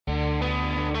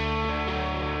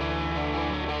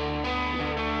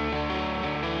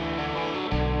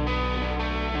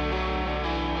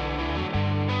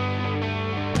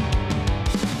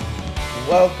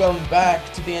Welcome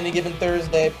back to the Any Given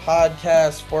Thursday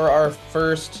podcast for our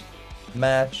first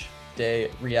match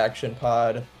day reaction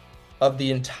pod of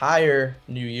the entire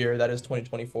new year, that is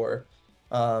 2024.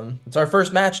 It's our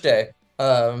first match day.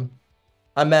 I'm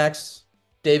Max,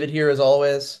 David here as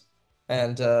always,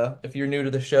 and if you're new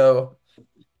to the show,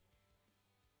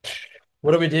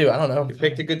 what do we do? I don't know. You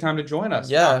picked a good time to join us.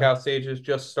 Yeah. Knockout stage is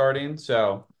just starting,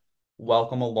 so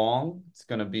welcome along. It's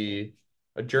going to be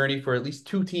a journey for at least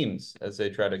two teams as they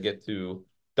try to get to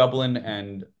Dublin,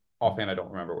 and offhand, I don't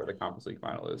remember where the Conference League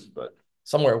final is, but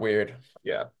Somewhere weird.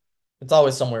 yeah. It's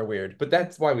always somewhere weird. But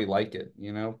that's why we like it,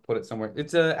 put it somewhere.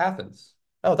 It's Athens.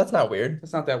 Oh, that's not weird.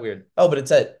 It's not that weird. Oh, but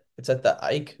it's at the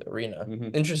Ike Arena.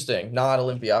 Mhm. Interesting. Not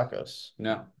Olympiacos.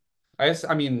 No.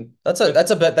 I mean, That's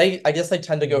a bit I guess they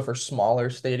tend to go for smaller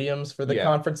stadiums for the yeah,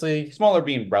 Conference League. smaller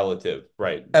being relative,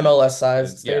 right? MLS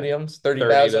sized Yeah, stadiums, 30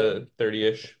 30,000 to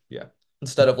 30-ish. Yeah.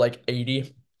 instead of like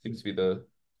 80. Seems to be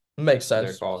Makes their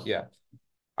sense. call. Yeah.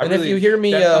 And if you hear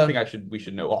me That's something we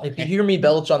should know. if you hear me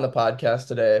belch on the podcast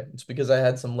today, it's because I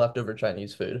had some leftover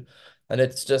Chinese food and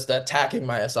it's just attacking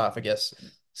my esophagus.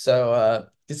 So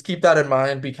just keep that in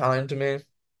mind, be kind to me.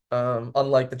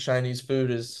 Unlike the Chinese food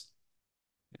is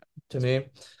to me.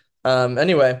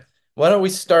 Anyway, why don't we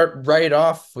start right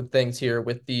off with things here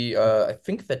with the I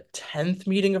think the 10th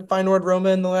meeting of Feyenoord-Roma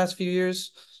in the last few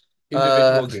years.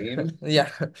 Individual game. Yeah.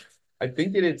 I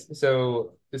think it is.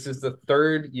 So this is the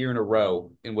third year in a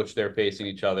row in which they're facing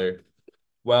each other.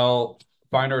 Well,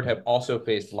 Feyenoord have also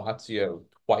faced Lazio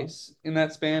twice in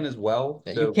that span as well.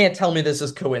 Yeah, So you can't tell me this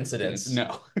is coincidence.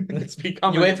 no, it's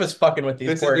becoming. UEFA's fucking with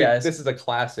these poor guys. This is a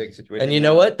classic situation. And you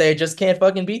know what? They just can't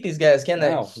fucking beat these guys, can they?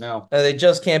 No. They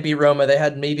just can't beat Roma. They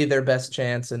had maybe their best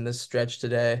chance in this stretch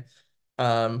today.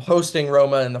 Hosting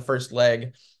Roma in the first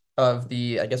leg of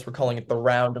I guess we're calling it the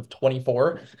round of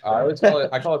 24. I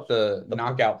call it the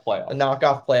knockout A playoff.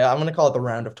 knockoff play. I'm gonna call it the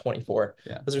round of 24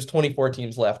 Yeah. because there's 24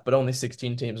 teams left, but only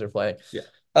 16 teams are playing. Yeah.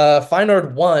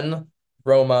 Feyenoord won,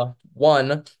 Roma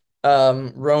won.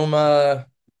 Roma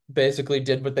basically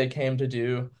did what they came to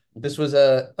do. This was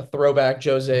a throwback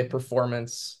Jose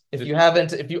performance. If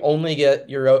you only get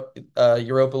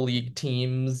Europa League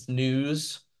teams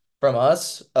news from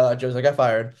us, Jose got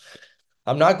fired.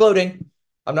 I'm not gloating.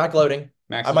 I'm not gloating.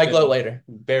 Max I has might been gloat later.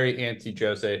 very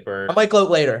anti-Jose for I might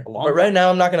gloat later. a long But right time. now,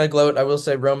 I'm not going to gloat. I will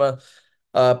say Roma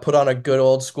put on a good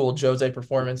old school Jose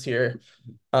performance here.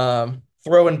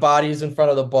 Throwing bodies in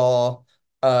front of the ball,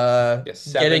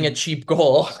 getting a cheap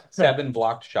goal. 7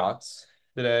 blocked shots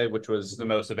today, which was the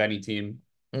most of any team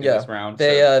in Yeah, this round.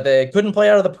 they couldn't play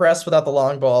out of the press without the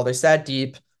long ball. They sat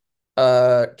deep,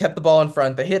 kept the ball in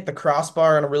front. They hit the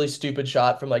crossbar on a really stupid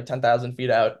shot from like 10,000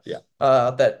 feet out. Yeah.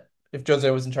 That if Jose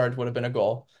was in charge would have been a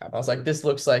goal. Absolutely. I was like, this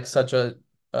looks like such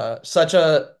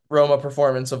a Roma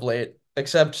performance of late.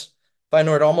 Except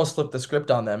Feyenoord almost flipped the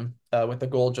script on them with the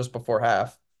goal just before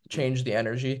half, changed the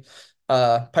energy.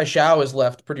 Paixão is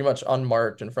left pretty much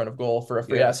unmarked in front of goal for a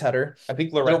free ass header. I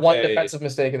think Their one defensive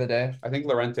mistake of the day. I think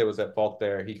Llorente was at fault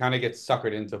there. He kind of gets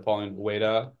suckered into falling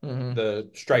Ueda, Mhm. the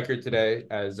striker today,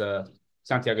 as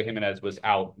Santiago Jimenez was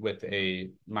out with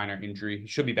a minor injury. He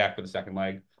should be back for the second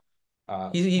leg.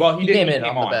 He didn't. came He in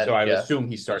came off the on, so bench, I yeah. assume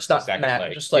he starts Just the not second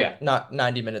leg. just like not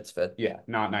 90 minutes fit. Yeah,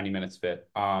 not 90 minutes fit.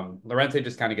 Llorente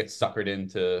just kind of gets suckered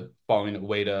into following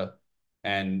Ueda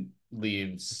and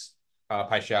leaves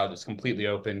Paixão just completely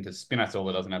open because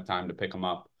Spinazzola doesn't have time to pick him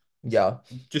up. Yeah.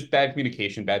 Just bad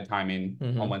communication, bad timing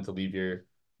Mhm. on when to leave your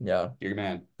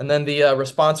man. And then the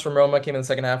response from Roma came in the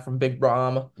second half from Big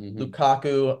Brom,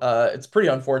 Lukaku. It's pretty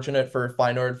unfortunate for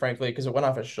Feyenoord, frankly, because it went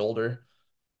off his shoulder.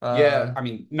 Yeah, I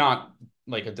mean, not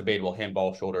like a debatable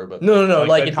handball shoulder, but No.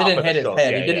 Like the it top didn't of the hit his shoulder.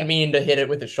 head. Yeah, He didn't mean to hit it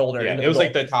with his shoulder. Yeah, into it the was goal.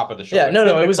 like the top of the shoulder. Yeah, no,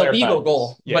 Just it to was a clarify legal goal,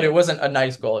 this. Yeah. but it wasn't a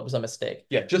nice goal. It was a mistake.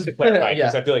 Yeah, just to clarify,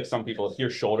 because Yeah. I feel like some people hear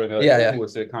shoulder and they're like, Yeah. "Ooh,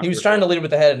 was it He was trying to lead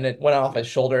with the head and it went off his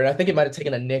shoulder. And I think it might have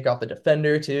taken a nick off the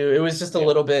defender too. It was just a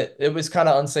little bit, it was kind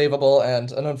of unsavable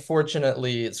and an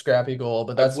unfortunately scrappy goal.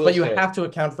 But you have to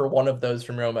account for one of those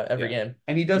from Roma every game.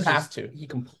 And he does have to. He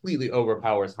completely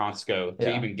overpowers Hansko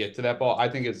to even get to that ball. I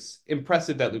think it's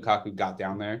impressive that Lukaku got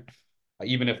down there,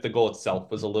 even if the goal itself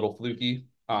was a little fluky.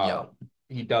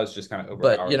 He does just kind of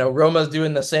overpower. But Roma's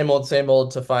doing the same old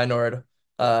to Feyenoord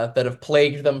that have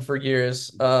plagued them for years.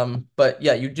 But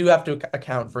yeah, you do have to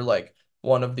account for like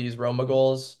one of these Roma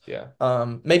goals. Yeah.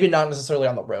 Maybe not necessarily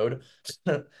on the road.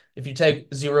 If you take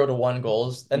 0-1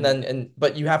 goals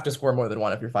but you have to score more than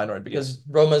one if you're Feyenoord because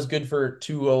Roma's good for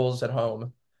 2 goals at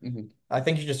home. I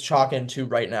think you just chalk in 2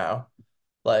 right now.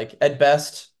 Like at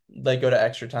best, they go to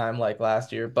extra time like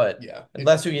last year, but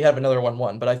unless you have another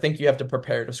 1-1. But I think you have to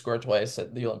prepare to score twice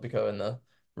at the Olympico in the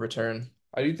return.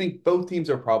 I do think both teams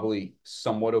are probably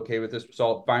somewhat okay with this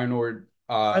result. Feyenoord,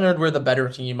 Feyenoord were the better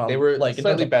team they on were like in terms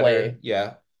slightly of better, play.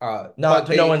 yeah. Not But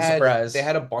to no one's they surprise.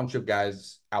 had a bunch of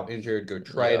guys out injured. Yeah.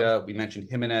 Gertruida, we mentioned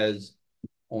Jimenez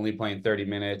only playing 30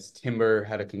 minutes. Timber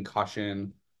had a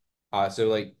concussion. So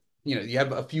like you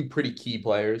have a few pretty key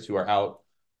players who are out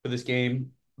for this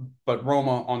game. But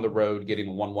Roma on the road getting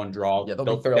a 1-1 draw, Yeah, they'll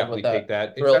be they'll thrilled with definitely take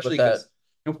that. that, Thrilled with especially that.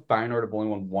 because Feyenoord have only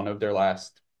won one of their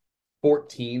last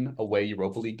 14 away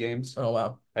Europa League games. Oh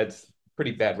wow. That's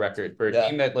pretty bad record for a Yeah.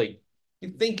 team that like you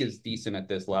think is decent at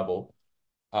this level.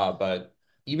 But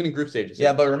even in group stages,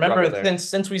 Yeah, they've but struggled remember there.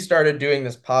 since we started doing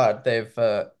this pod, they've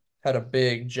had a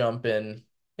big jump in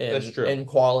That's true. in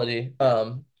quality.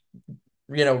 Yeah.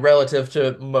 Relative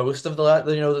to most of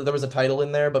the there was a title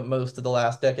in there, but most of the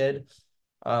last decade,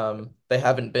 they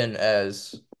haven't been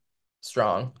as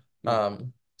strong.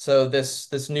 Mm. So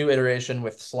this new iteration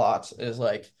with slots is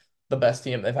like the best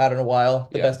team they've had in a while,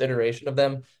 the Yeah. best iteration of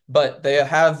them, but they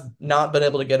have not been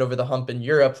able to get over the hump in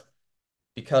Europe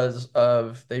because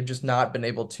of they've just not been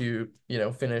able to,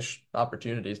 finish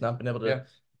opportunities, not been able to Yeah.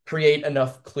 create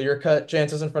enough clear-cut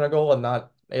chances in front of goal and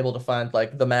not able to find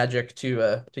like the magic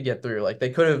to get through. Like they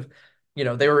could have,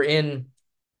 they were in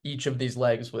each of these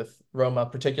legs with Roma,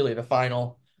 particularly the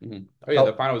final. Hmm. A Oh yeah,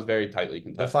 the couple, final was very tightly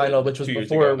the final, contested which was 2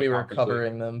 years ago before in the we were Conference League.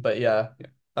 covering them, but yeah,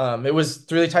 Yeah. it was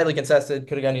really tightly contested.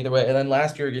 Could have gone either way. And then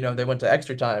last year, they went to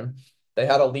extra time. They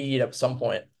had a lead at some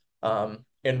point,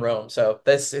 in Rome. So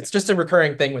this Yeah. it's just a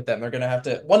recurring thing with them. They're gonna have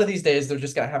to one of these days. They're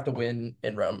just gonna have to win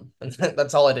in Rome, and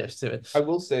that's all it is to it. I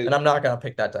will And say I'm not gonna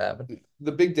pick that to happen.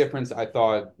 the big difference, I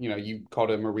thought, you called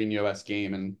it a Mourinho-esque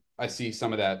game, and I see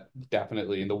some of that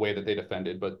definitely in the way that they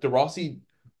defended. But De Rossi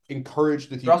encouraged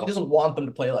the team Rossi to doesn't want them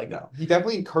to play like no, that. he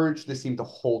definitely encouraged this team to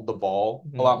hold the ball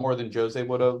a lot Mhm. more than Jose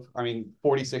would have. I mean,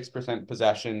 46%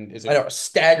 possession I know, a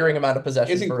staggering amount of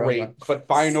possession isn't for Roma. great,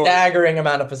 but Staggering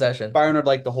amount of possession. Feyenoord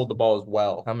like to hold the ball as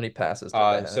well. How many passes did they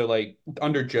have? So like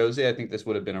under Jose, I think this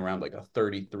would have been around like a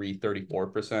 33,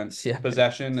 34% Yeah.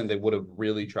 possession, and they would have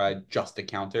really tried just to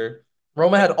counter.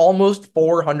 Roma And had almost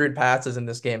 400 passes in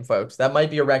this game, folks. That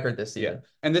might be a record this yeah, season.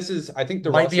 and this is I think De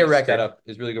Might be a Rossi's record. setup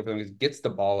is really good for them. He gets the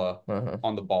ball Uh-huh.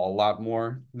 on the ball a lot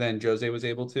more than Jose was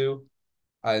able to,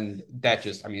 and that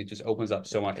just I mean it just opens up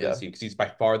so much for this Yeah. team because he's by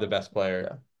far the best player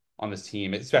Yeah. on this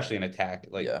team, especially in attack,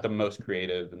 like Yeah. the most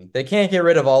creative and They can't get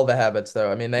rid of all the habits though.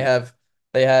 I mean, no,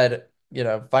 they had,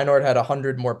 Feyenoord had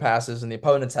 100 more passes in the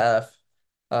opponent's half.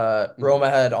 mhm. Roma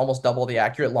had almost double the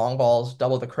accurate long balls,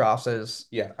 double the crosses.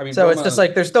 Yeah. I mean So it's just Roma,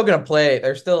 like they're still gonna play.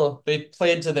 They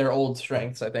played to their old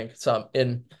strengths, I think, some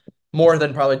in more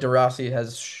than probably De Rossi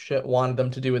has wanted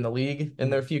them to do in the league. In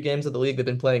their few games of the league, they've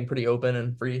been playing pretty open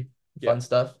and free, yeah, fun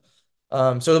stuff.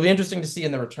 So it'll be interesting to see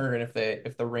in the return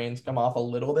if the reins come off a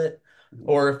little bit, mhm.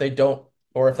 or if they don't,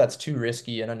 or if that's too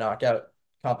risky in a knockout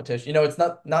competition. It's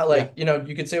not Yeah, like,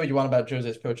 you could say what you want about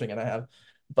Jose's coaching, and I have,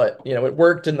 but it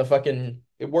worked in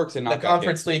it works in the knockout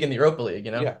Conference games. League and the Europa League,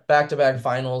 Yeah. back-to-back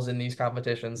finals in these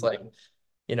competitions. Like,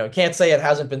 can't say it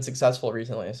hasn't been successful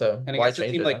recently. So And why against a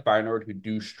change team it like now? Feyenoord who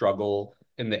do struggle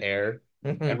in the air,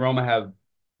 and Hmm. Roma have,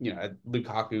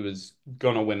 Lukaku is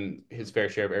gonna win his fair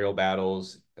share of aerial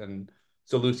battles, and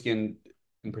Zaluskin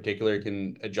in particular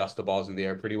can adjust the balls in the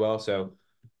air pretty well. So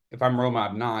if I'm Roma,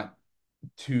 I'm not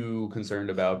too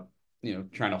concerned about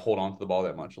trying to hold on to the ball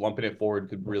that much. Lumping it forward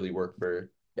could really work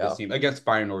for this Yeah, team against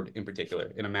Feyenoord in particular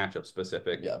in a matchup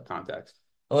specific yeah. context.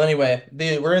 Well, anyway,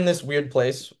 we're in this weird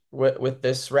place with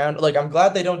this round. Like, I'm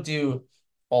glad they don't do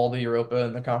all the Europa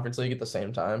and the Conference League at the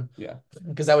same time, Yeah.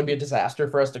 because that would be a disaster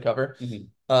for us to cover. Hmm.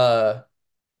 Uh,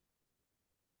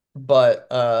 but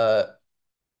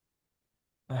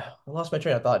I lost my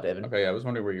train of thought, David. Okay, yeah, I was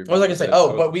wondering where you're What was I going gonna with say? this. I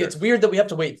Oh, but wasn't it's sure. weird that we have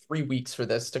to wait 3 weeks for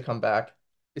this to come back.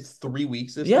 It's 3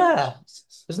 weeks this time. Yeah,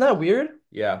 Jesus. isn't that weird?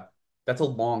 Yeah, that's a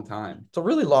long time. It's a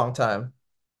really long time.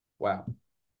 Wow.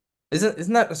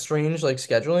 Isn't that a strange like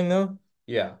scheduling though?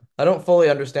 Yeah. I don't fully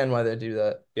understand why they do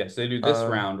that. Yeah. So they do this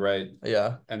Um, round, right?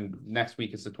 yeah. And next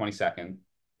week is the 22nd,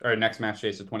 or next match day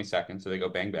is the 22nd. So they go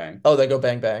bang bang. Oh, they go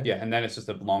bang bang. Yeah, and then it's just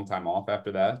a long time off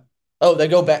after that. Oh, they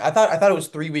go back. I thought it was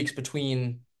 3 weeks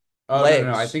between Oh no, no, no.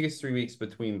 I legs. think it's 3 weeks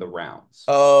between the rounds.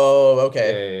 Oh, Yeah,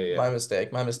 okay. yeah, yeah, My yeah.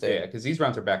 mistake. My Yeah, mistake. because these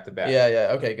rounds are back to back. Yeah,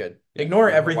 yeah. Okay, good. Yeah, Ignore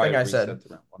I don't know why everything it I said. reset to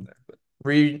round one there, but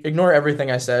Ignore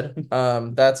everything I said.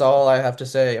 That's all I have to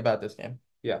say about this game.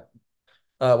 yeah.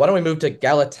 Why don't we move to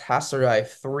Galatasaray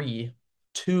 3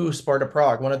 to Sparta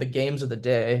Prague, one of the games of the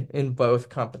day in both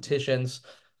competitions.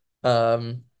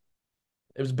 Um,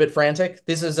 it was a bit frantic.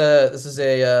 This is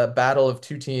a battle of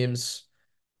two teams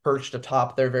perched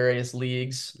atop their various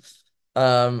leagues.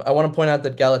 I want to point out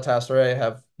that Galatasaray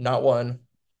have not one,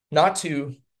 not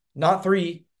two, not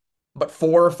three, but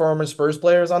four former Spurs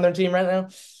players on their team right now.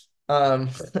 Um,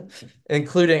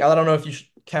 including I don't know if you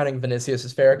counting Vinicius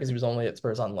is fair because he was only at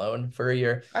Spurs on loan for a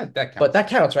year, That but counts. that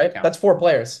counts, right? Counts. That's four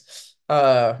players.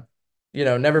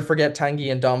 Never forget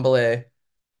Tanguy and Ndombele,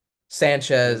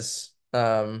 Sanchez,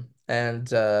 and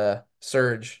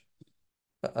Serge.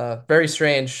 Very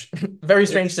strange, very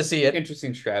strange to It's see it.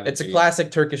 interesting It's a strategy.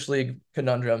 classic Turkish league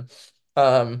conundrum.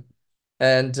 Um,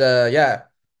 and yeah,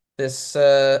 this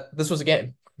was a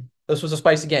game. This was a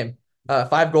spicy game.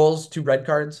 5 goals, 2 red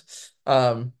cards.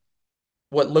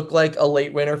 What looked like a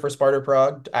late winner for Sparta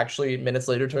Prague, actually minutes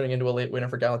later turning into a late winner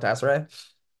for Galatasaray.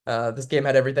 This game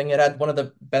had everything. It had one of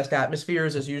the best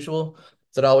atmospheres as usual,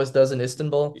 as it always does in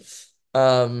Istanbul.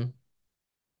 Um,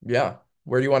 yeah,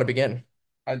 where do you want to begin?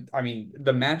 I mean,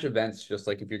 the match events, just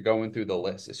like if you're going through the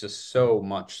list, it's just so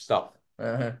much stuff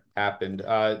Uh-huh. happened.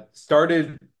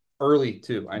 Started early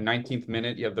too. 19th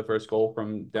minute, you have the first goal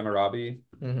from Demirbay.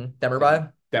 And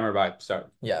Demirbay? Demirbay, sorry.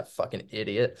 Yeah, fucking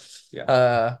idiot.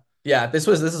 Yeah. Yeah, this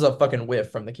is a fucking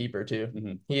whiff from the keeper too.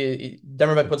 Hmm. He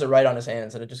Demirbay puts it right on his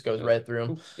hands and it just goes right through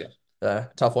him. Yeah.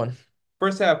 Tough one.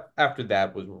 First half after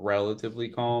that was relatively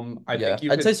calm. I Yeah, think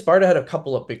you I'd say could, Sparta had a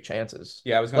couple of big chances.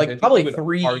 yeah, I was gonna say, I Like think you probably would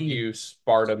three argue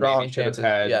Sparta maybe strong should have chances.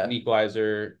 had an Yeah.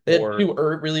 equalizer They had or two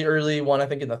really early, one I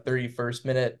think in the 31st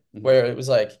minute, mhm. where it was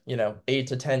like, 8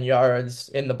 to 10 yards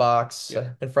in the box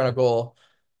Yeah. in front of goal.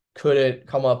 Couldn't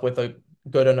come up with a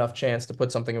good enough chance to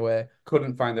put something away.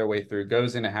 Couldn't find their way through.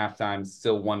 Goes into halftime,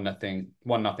 still 1-0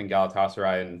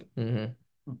 Galatasaray, and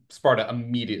Hmm. Sparta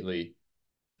immediately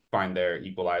find their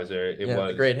equalizer. It Yeah, the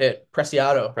was great hit.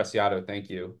 Preciado. Preciado, thank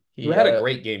you, who He had a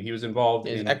great game. He was involved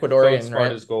is in both Ecuadorian, right?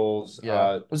 Sparta's goals.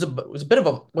 Yeah. It was a bit of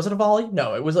a was it a volley?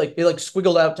 No, it was like it like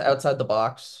squiggled out to outside the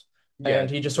box Yeah, and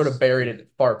he just sort of buried it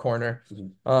far corner.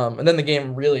 mhm. And then the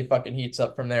game really fucking heats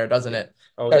up from there, doesn't Yeah. it?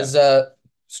 Oh yeah. Because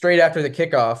straight after the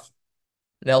kickoff,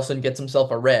 Nelson gets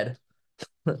himself a red.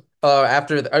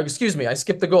 Excuse me, I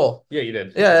skipped the goal. Yeah, you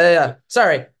did. Yeah, yeah, yeah.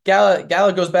 Sorry.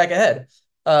 Gala goes back ahead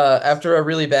after a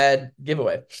really bad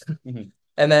giveaway. Mhm.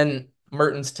 And then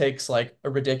Mertens takes like a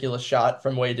ridiculous shot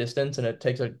from way distance and it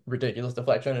takes a ridiculous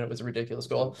deflection and it was a ridiculous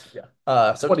goal.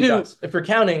 Yeah. So What he two, does. if you're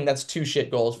counting, that's two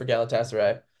shit goals for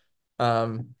Galatasaray.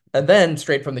 And then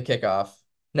straight from the kickoff,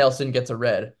 Nelson gets a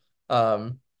red.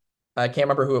 Um, I can't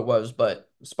remember who it was, but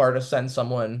Sparta sends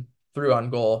someone through on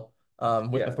goal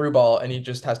with the Yeah. through ball and he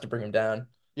just has to bring him down.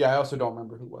 Yeah, I also don't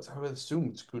remember who it was. I would assume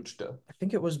it's Kuchta. I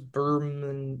think it was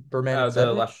Berman The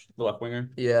Zevic. left winger.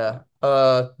 Yeah.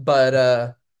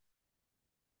 But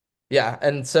yeah,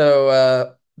 and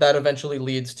so that eventually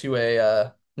leads to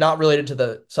a not related to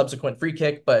the subsequent free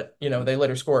kick, but they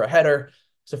later score a header.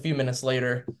 It's a few minutes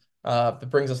later. That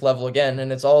brings us level again,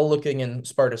 and it's all looking in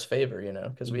Sparta's favor,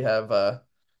 because we have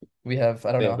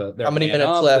I don't They have know their how many man minutes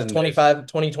up left, and there's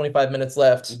 25 minutes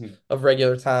left mhm. of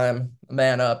regular time,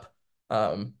 man up.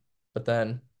 Um, but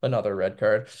then another red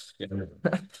card. Yeah.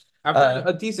 After Uh,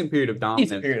 a decent period of decent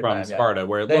dominance period of from time, yeah. Sparta,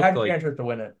 where it They looked had like, chances to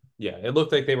win it. yeah, it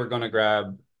looked like they were going to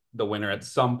grab the winner at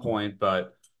some point,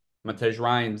 but Matej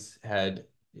Rines had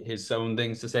his own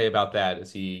things to say about that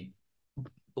as he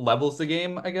levels the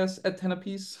game, I guess, at 10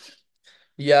 apiece, brings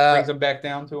Yeah, them back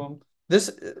down to him.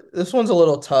 this this one's a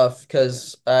little tough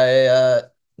because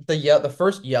the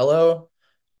first yellow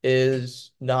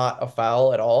is not a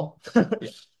foul at all.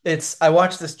 Yeah. I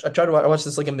watched this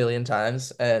like a million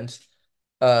times and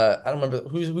I don't remember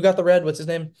who got the red. What's his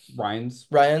name? Rines,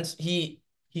 Ryan's. He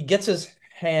gets his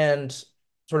hand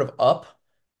sort of up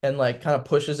and like kind of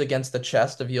pushes against the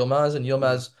chest of Yilmaz and mhm.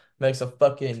 Yilmaz makes a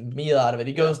fucking meal out of it.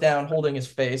 He Yeah, goes down holding his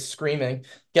face, screaming,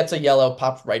 gets a yellow,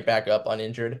 pops right back up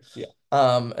uninjured. yeah.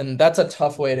 And that's a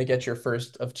tough way to get your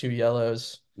first of two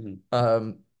yellows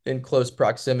Mhm. in close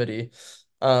proximity.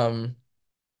 Um,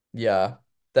 yeah,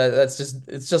 it's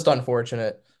just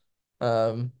unfortunate.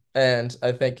 And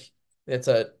I think it's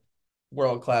a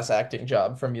world-class acting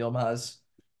job from Yilmaz,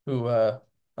 who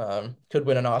could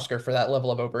win an Oscar for that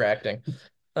level of overacting.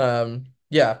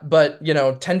 Yeah, but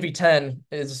 10v10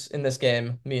 is in this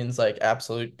game means like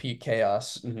absolute peak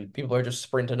chaos. Mhm. People are just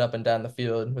sprinting up and down the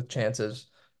field with chances.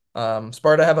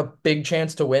 Sparta have a big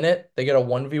chance to win it. They get a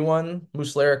 1v1.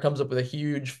 Muslera comes up with a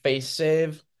huge face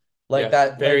save. Like Yeah,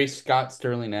 that, very like Scott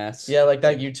Sterling-esque. yeah, like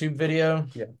that YouTube video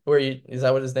Yeah. where is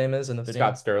that what his name is in the video?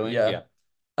 Scott Sterling, Yeah. yeah.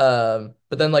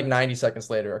 But then like 90 seconds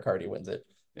later, Icardi wins it.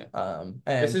 Yeah.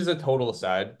 This And is a total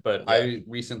aside, but yeah. I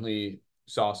recently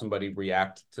saw somebody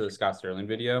react to the Scott Sterling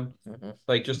video, Mhm.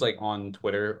 like just like on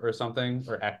Twitter or something,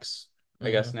 or X,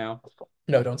 I guess Mhm. now.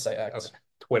 No, don't say Okay, X.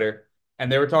 Twitter.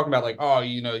 And they were talking about like, oh,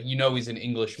 he's an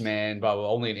English man, blah blah,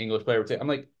 only an English player would say. I'm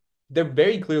like, they're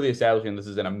very clearly establishing this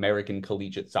is an American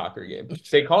collegiate soccer game.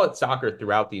 They call it soccer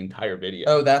throughout the entire video.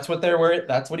 Oh, that's what they're worried.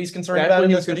 That's what he's concerned That's about what in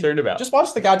he was this video. concerned about. Just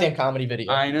watch the goddamn comedy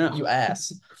video, I know. you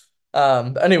ass.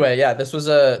 Anyway, yeah, this was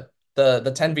a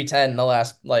the 10v10, the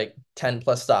last like 10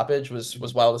 plus stoppage was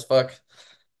wild as fuck.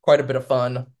 Quite a bit of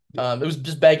fun. Yeah. It was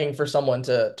just begging for someone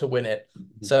to win it.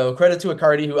 So credit to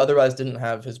Icardi, who otherwise didn't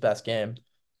have his best game.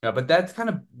 Yeah, but that's kind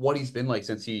of what he's been like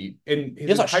since in He his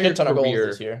has a entire shit ton of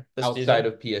goals career this outside season.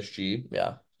 of PSG.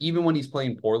 Yeah. Even when he's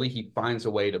playing poorly, he finds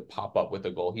a way to pop up with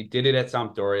a goal. He did it at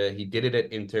Sampdoria. He did it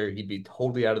at Inter. He'd be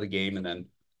totally out of the game, and then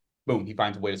boom, he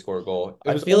finds a way to score a goal. It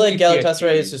I was feel like only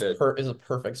Galatasaray PSG is just that is a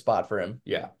perfect spot for him.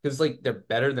 yeah, because like they're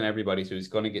better than everybody, so he's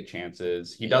going to get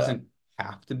chances. He Yeah. doesn't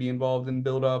have to be involved in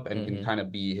build up and can Hmm. kind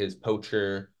of be his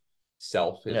poacher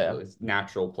self, Yeah. his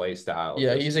natural play style.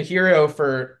 Yeah, Just he's a hero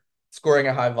for scoring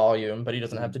a high volume, but he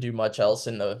doesn't have mhm, to do much else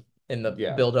in the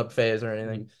yeah. build up phase or Mhm.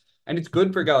 anything. And it's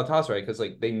good for Galatasaray because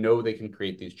like they know they can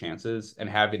create these chances, and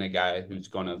having a guy who's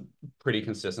going to pretty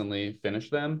consistently finish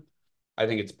them, I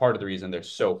think it's part of the reason they're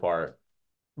so far.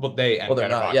 Well, they Well, and they're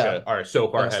not. Yeah, Fenerbahce are so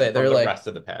I far was gonna say ahead from the rest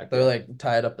of the pack. they're Yeah, like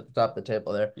tied up at the top of the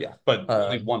table there. yeah, but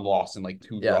only Um, one loss and like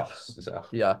two yeah, draws. So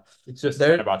yeah. it's just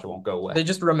They're Fenerbahce won't go away. they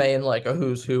just remain like a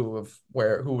who's who of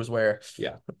who was where.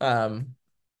 Yeah. Um,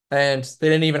 and they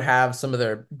didn't even have some of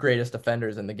their greatest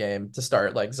defenders in the game to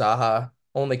start. Like Zaha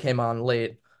only came on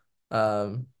late.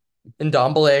 Um,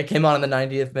 Ndombele came on in the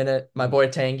 90th minute. My boy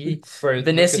Tanguy. For Lucas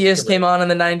Vinicius came Torreira. on in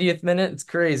the 90th minute. It's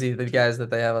crazy the guys that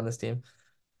they have on this team.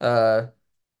 Uh,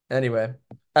 anyway,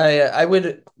 I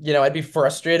would I'd be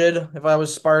frustrated if I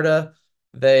was Sparta.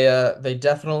 They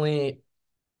definitely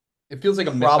It feels like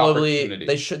a missed probably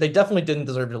opportunity. they definitely didn't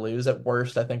deserve to lose. At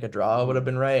worst, I think a draw would have Mhm.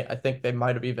 been right. I think they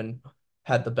might have even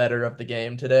had the better of the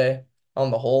game today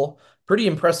on the whole. Pretty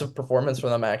impressive performance from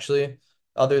them actually,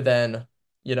 other than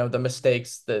the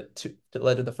mistakes that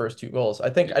led to the first two goals. I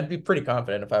think Yeah. I'd be pretty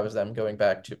confident if I was them going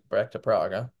back to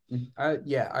Prague. Huh?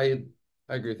 Yeah, I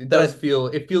agree with you. It That does feel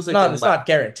it feels like they it's left not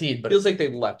guaranteed, but feels like they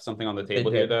left something on the they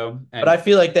table here did. though. But I And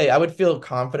feel like I would feel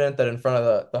confident that in front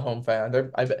of the home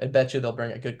fan, I bet you they'll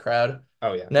bring a good crowd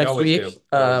oh yeah, they next always do. week.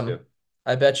 They always do.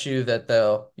 I bet you that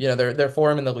their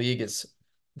form in the league is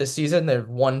this season they've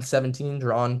won 17,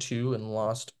 drawn 2, and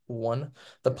lost 1.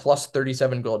 The plus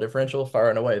 37 goal differential, far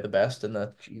and away the best in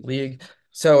the Jesus. league.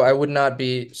 So I would not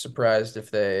be surprised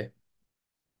if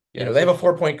Yeah, they have a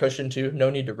 4 point cushion too. No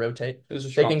need to rotate. this is a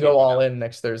They strong can team go for all now. in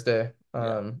next Thursday.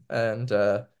 Yeah. And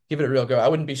give it a real go. I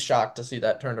wouldn't be shocked to see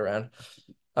that turned around.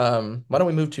 Why don't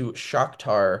we move to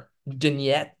Shakhtar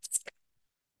Donetsk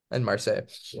and Marseille?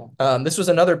 Yeah. This was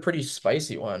another pretty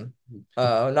spicy one.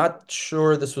 Not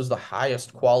sure this was the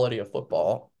highest quality of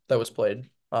football that was played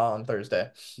on Thursday,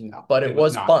 No, but it it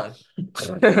was was not. fun.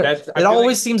 That's I It feel like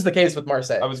always seems the case with I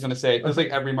Marseille. was gonna say it feels like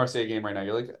every Marseille game right now.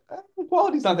 You're like, the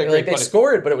quality's not that Like great, they but it's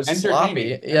scored, but it was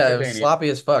sloppy. entertaining. Yeah, it was Entertaining. sloppy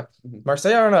as fuck. Mhm.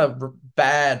 Marseille are on a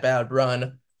bad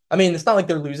run. I mean, it's not like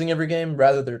they're losing every game,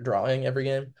 rather they're drawing every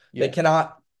game. They Yeah.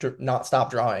 cannot not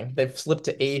stop drawing. They've slipped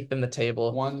to eighth in the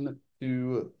table. One,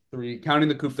 two, three, counting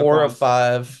the Coupe de Four of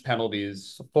France five,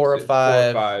 penalties, four of four or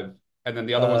five, five, and then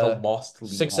the other one's a lost to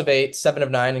six of Lyon. eight, 7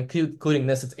 of 9, including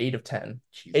this, it's 8 of 10.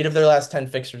 Eight of their Jesus. last 10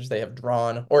 fixtures they have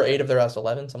drawn, or Yeah. 8 of their last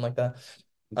 11, something like that.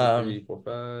 One, two, Um, three, four,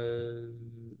 5,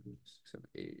 6, 7,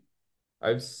 8. I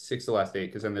have six the last eight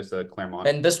because then there's the Clermont.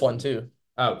 and this one too.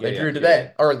 Oh yeah, They yeah, drew yeah, yeah,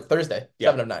 today or Thursday, yeah,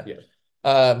 7 of 9.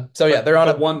 yeah. So yeah, they're But on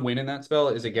the a one win in that spell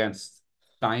is against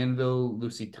Thionville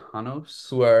Lusitanos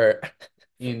who are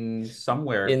in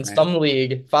somewhere in France. some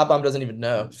league. Fabam doesn't even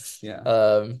know. Yeah.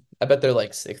 I bet they're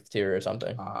like sixth tier or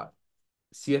something.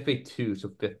 CFA two, so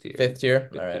fifth tier. Fifth tier. All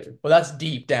Fifth right. tier. Well, that's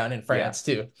deep down in Yeah. France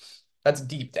too. That's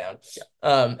deep down.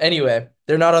 Yeah. Anyway,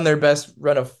 they're not on their best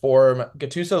run of form.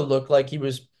 Gattuso looked like he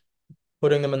was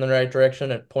putting them in the right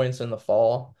direction at points in the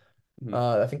fall. Mhm.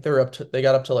 I think they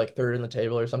got up to like third in the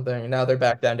table or something. And now they're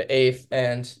back down to eighth.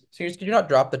 And serious, could you not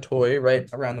drop the toy right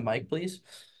around the mic, please?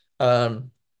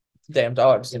 Damn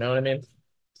dogs, you know what I mean?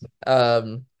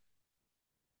 Um,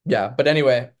 yeah, but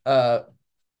anyway,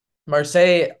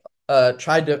 Marseille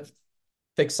tried to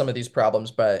fix some of these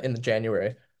problems, but in the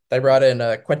January they brought in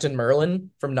Quentin Merlin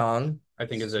from Nantes. I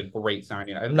think is a great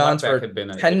signing. Left Nantes back for had been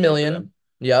an 10 issue for million. them.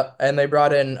 Yep, and they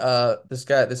brought in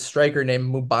this striker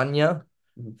named Mubanya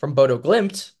Mhm. from Bodo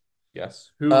Glimt,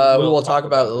 Yes. who we'll talk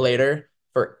about later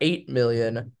for 8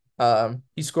 million.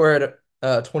 He scored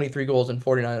 23 goals in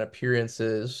 49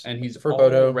 appearances And he's for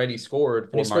Bodo. already scored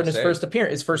And he for scored in his Marseille. first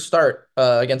appearance, his first start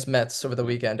against Metz over the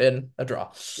weekend in a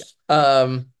draw.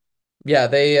 Yeah. Yeah,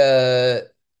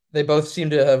 they both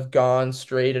seem to have gone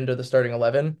straight into the starting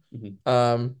 11,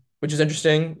 Mhm. which is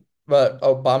interesting. But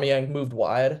Aubameyang moved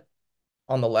wide,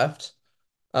 on the left.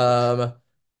 Um,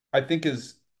 I think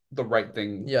is the right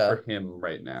thing yeah. for him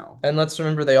right now. And let's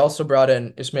remember they also brought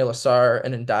in Ismail Assar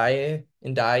and Ndiaye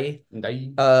And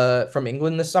I, from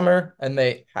England this summer, and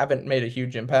they haven't made a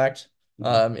huge impact.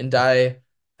 mhm. Ndiaye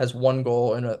has one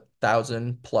goal in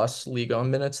 1,000+ league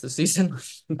on minutes this season,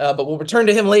 but we'll return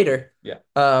to him later. Yeah.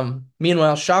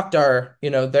 Meanwhile, Shakhtar,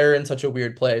 they're in such a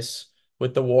weird place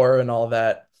with the war and all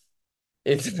that.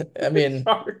 It's, I mean,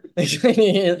 Sorry.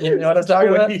 you know what I'm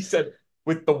talking When about? he said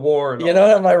with the war and You all know,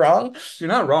 that. am I wrong? You're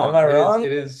not Am wrong. I It wrong?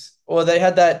 is Well, they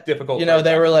had that, difficult right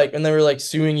they now. were like, and they were like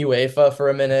suing UEFA for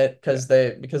a minute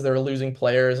Yeah. because they were losing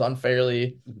players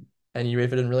unfairly, Mhm. and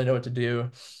UEFA didn't really know what to do.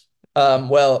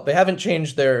 Well, they haven't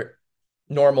changed their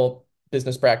normal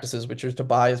business practices, which is to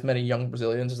buy as many young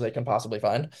Brazilians as they can possibly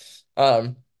find.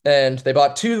 Um, and they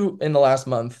bought two in the last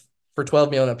month for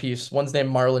 12 million apiece. One's named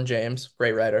Marlon James,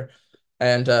 great writer,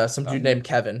 and some dude Um, named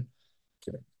Kevin.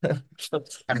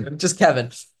 Kevin, Just Kevin.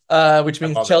 Which I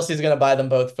means love it. Chelsea's going to buy them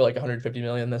both for like 150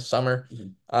 million this summer.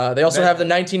 Mhm. They also have That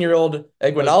the 19-year-old I was gonna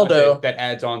say Eguinaldo. that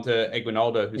adds on to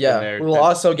Eguinaldo, who's been Yeah, we there will since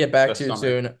also get back the to summer.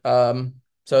 soon.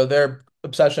 So their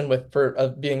obsession with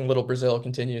for being little Brazil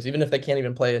continues, even if they can't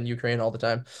even play in Ukraine all the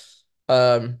time.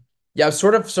 Um, yeah, I was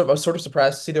sort of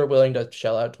surprised to see they're willing to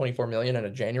shell out 24 million in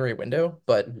a January window,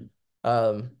 but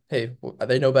Mhm. hey,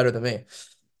 they know better than me.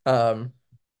 Um,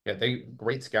 Yeah, they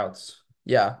great scouts.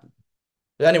 yeah.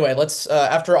 But anyway, let's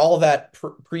after all of that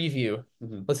preview,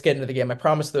 Mhm. let's get into the game. I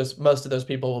promise those most of those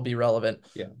people will be relevant.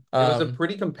 Yeah, it was a Um,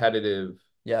 pretty competitive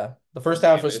yeah, the first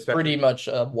half game, was especially. pretty much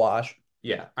a wash.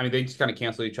 Yeah, I mean they just kind of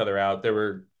canceled each other out. There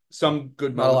were some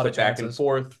good Not a moments lot of of back and chances.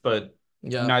 forth, but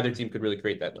Yeah, neither team could really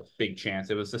create that big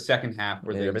chance. It was the second half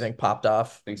where yeah, things everything popped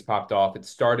off. things popped off. It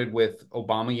started with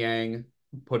Aubameyang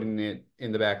putting it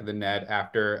in the back of the net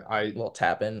after A little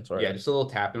tap in, sort yeah, of. just a little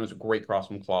tap. And it was a great cross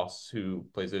from Kloss, who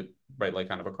plays it right like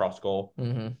kind of a cross goal.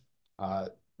 Hmm. Uh,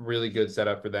 really good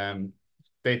setup for them.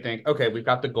 They think, okay, we've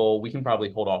got the goal. We can probably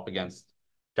hold off against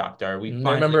Shakhtar. We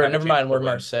finally Remember, have a never chance mind. to We're win.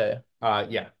 Marseille,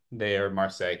 Yeah, they are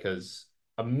Marseille because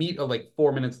a meet of like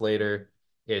 4 minutes later,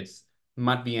 it's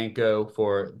Matvienko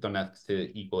for Donetsk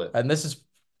to equal it. and this is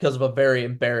because of a very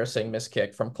embarrassing miss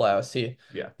kick from Klaus.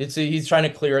 Yeah, He's trying to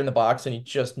clear in the box and he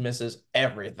just misses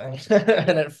everything,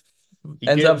 and it he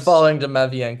ends up gives, falling to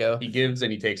Matvienko. he gives,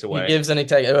 and he takes He away. gives and he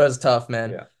takes. It was tough,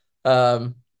 man. Yeah.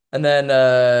 And then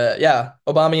yeah,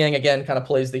 Aubameyang again kind of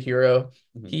plays the hero.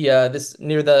 Mhm. He this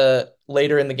near the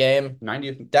later in the game,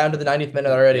 90th down to the 90th minute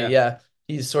minute. already. Yeah. Yeah,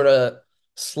 he's sort of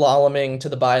slaloming to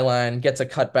the byline, gets a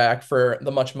cutback for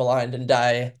the much maligned and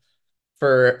die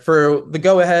for the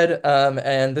go ahead.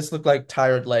 And this looked like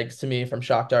tired legs to me from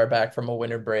Shakhtar back from a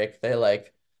winter break. They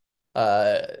like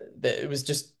uh, it was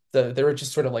just they were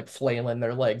just sort of like flailing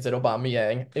their legs at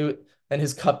Aubameyang. And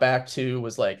his cutback too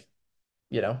was like,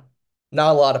 you know,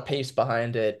 not a lot of pace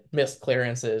behind it, missed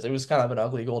clearances. It was kind of an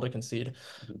ugly goal to concede,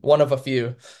 Mhm. one of a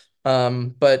few.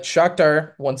 But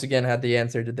Shakhtar once again had the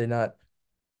answer, did they not?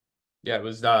 Yeah, it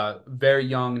was very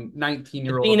young, The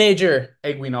 19-year-old teenager,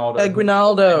 Eguinaldo, who we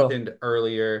Eguinaldo, mentioned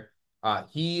earlier.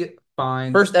 He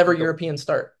finds first ever the European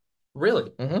start.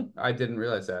 really, Hmm. I didn't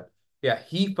realize that. Yeah,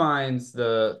 he finds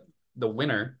the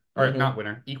winner, or not Hmm.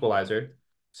 winner, equalizer.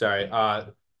 Sorry.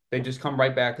 They just come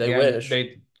right back They again. wish.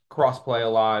 They cross play a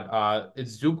lot.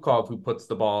 It's Zubkov who puts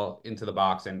the ball into the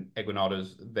box, and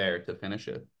Eguinaldo's there to finish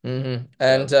it.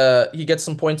 And So, he gets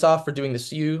some points off for doing the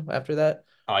CU after that.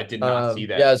 oh, I did not see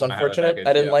Yeah, that it's in my highlight unfortunate. I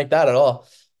package. didn't Yeah, like that at all.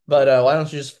 But yeah, why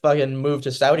don't you just fucking move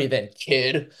to Saudi then,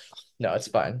 kid? No, it's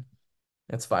fine.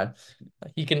 It's fine.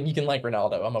 He can like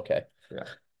Ronaldo. I'm okay. yeah,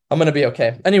 I'm gonna be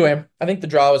okay. Anyway, I think the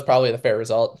draw was probably the fair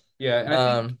result. yeah. And I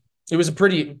think Um, it was a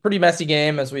pretty messy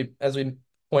game as we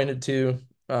pointed to.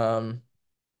 Um,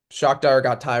 Shakhtar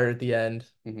got tired at the end.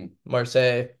 mhm.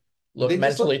 Marseille looked They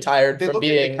just look mentally tired they from looked like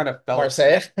they being kind of felt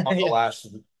Marseille. on the Yeah. last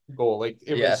goal. Like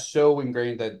it Yeah. was so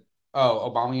ingrained that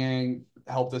Aubameyang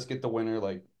helped us get the winner.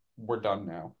 Like we're done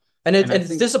now. And And I it's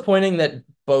think disappointing that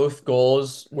both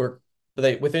goals were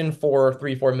they within 4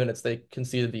 minutes they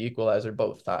conceded the equalizer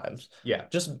both times. yeah.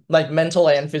 Just like mental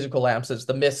and physical lapses.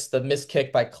 The miss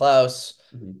kick by Klaus,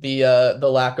 Mhm. the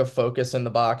lack of focus in the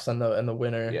box and the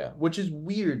winner. Yeah, which is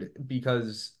weird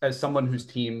because as someone whose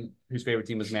favorite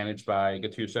team was managed by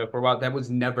Gattuso for a while, that was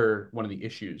never one of the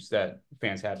issues that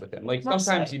fans had with him. Like sometimes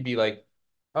Marseille. you'd be like,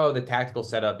 "Oh, the tactical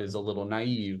setup is a little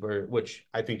naive," or which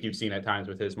I think you've seen at times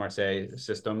with his Marseille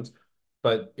systems,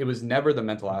 but it was never the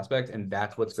mental aspect, and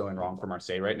that's what's going wrong for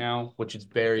Marseille right now, which is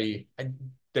very.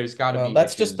 there's got to Well, be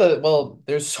that's just issues.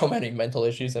 there's so many mental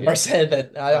issues in Yeah. Marseille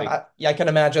that Like, I can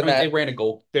imagine I mean, that.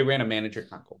 they ran a manager,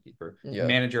 not goalkeeper, Yeah.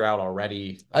 manager out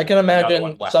already. I can Another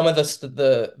one imagine some left. of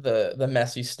the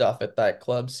messy stuff at that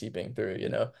club seeping through, you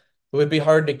know. It would be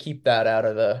hard to keep that out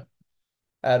of the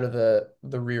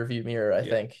rear view mirror, I Yeah.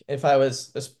 think. If I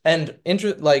was and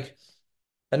like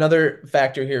another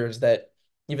factor here is that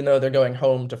even though they're going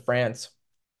home to France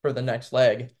for the next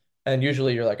leg, and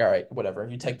usually you're like, all right, whatever,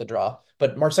 you take the draw.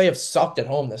 But Marseille have sucked at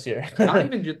home this year. Not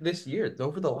even this year, it's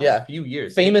over the last Yeah. few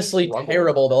years. They've Famously struggled.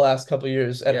 terrible the last couple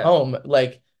years at Yeah. home.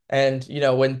 Like, and you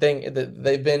know,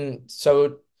 they've been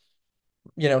so,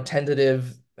 you know,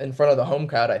 tentative in front of the home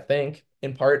crowd, I think,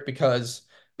 in part because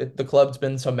the club's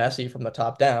been so messy from the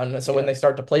top down. So when Yeah. they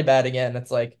start to play bad again,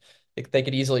 it's like they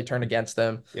could easily turn against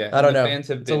them. Yeah. I And don't know. It's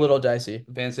a little dicey.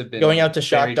 the fans have Going been out to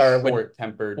very Shakhtar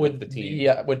short-tempered with the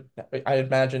team. would I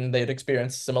imagine they'd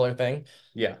experience a similar thing.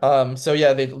 Yeah. So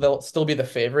yeah, they'll still be the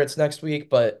favorites next week,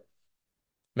 but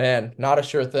man, not a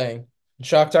sure thing.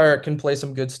 Shakhtar can play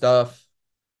some good stuff,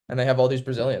 and they have all these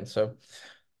Brazilians. So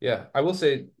Yeah. I will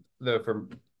say though,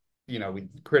 we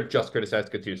just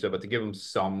criticized Gattuso, but to give him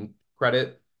some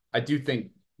credit, I do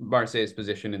think Marseille's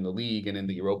position in the league and in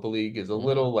the Europa League is a mhm,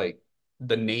 little like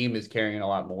the name is carrying a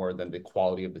lot more than the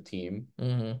quality of the team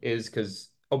mhm. is because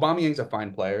Aubameyang's a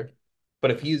fine player, but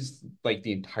if he's like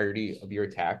the entirety of your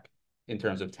attack in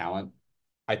terms of talent,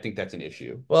 I think that's an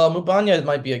issue. Well, Mubanya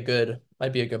might be a good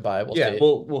buy. We'll Yeah, see.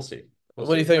 we'll see. We'll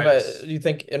What do you see. think I about? just Do you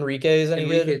think Enrique is any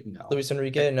Enrique, good? no. Luis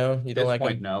Enrique? At No, you don't this like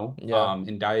point, him. no. Yeah, he's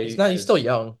Ndai not. He's still is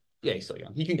young. yeah, he's still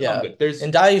young. He can come Yeah, good. There's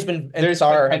Ndai's been and there's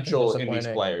Sar have been potential in these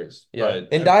disappointing. players, Yeah,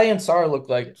 but Ndai and Sar look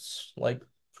like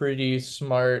pretty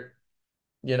smart,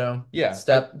 you know, yeah,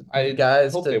 step I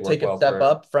guys hope they to work take a well step for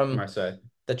up from Marseille.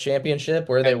 the championship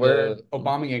where they And were. the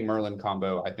Aubameyang Merlin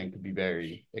combo, I think, could be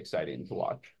very exciting to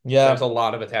watch. There's Yeah, a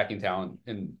lot of attacking talent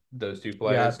in those two yeah,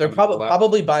 players they're coming to the left.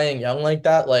 probably buying young like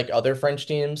that, like other French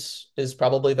teams is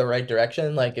probably the right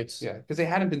direction. Like it's Yeah, because they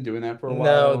hadn't been doing that for a no,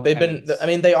 while, they've and been. I it's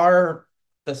mean, they are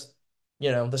the,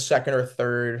 you know, the second or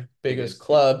third biggest biggest team.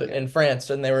 club Yeah, in France,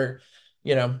 and they were,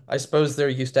 you know, I suppose they're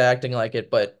used to acting like it,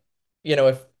 but you know,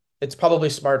 if it's probably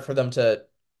smart for them to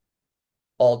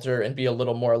alter and be a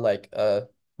little more like a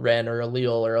Rennes or a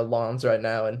Lille or a Lens right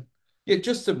now, and yeah,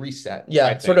 just to reset, I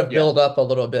yeah, sort think. of Yeah, build up a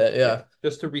little bit, yeah, yeah,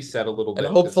 just to reset a little and bit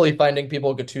because hopefully finding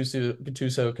people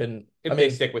Gattuso can. I if they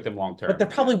mean, stick with him long but they term,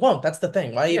 yeah, probably won't. That's the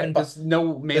thing. Why yeah, even? because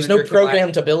no There's no manager can last.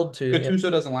 program to build to. You know?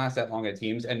 Gattuso doesn't last that long at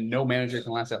teams, and no manager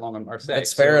can last that long on Marseille.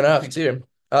 That's fair So enough too.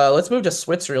 Let's move to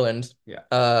Switzerland,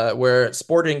 yeah, where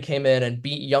Sporting came in and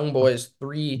beat Young Boys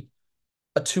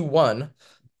 2-1.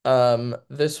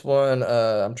 This one,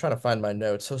 I'm trying to find my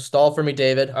notes. So stall for me,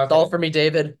 David. Stall okay, for me,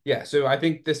 David. yeah. So I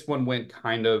think this one went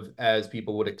kind of as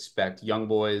people would expect. Young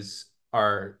boys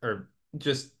are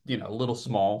just a little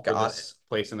small for Got it. this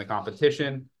place in the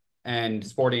competition, and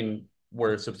Sporting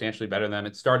were substantially better than them. It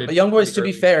But started Young Boys, pretty to be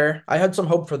early. fair, I had some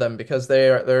hope for them because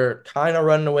they're kind of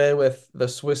running away with the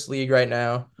Swiss league right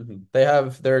now. Mhm. They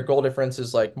have their goal difference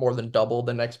is like more than double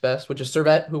the next best, which is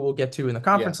Servette, who we'll get to in the Yeah,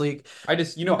 Conference League. I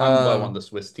just I'm low on Um, the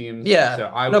Swiss teams, so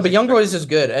Yeah. I No, was but Young Boys expecting is them.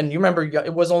 good. And you remember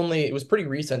it was pretty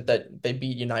recent that they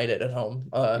beat United at home,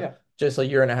 Yeah, just a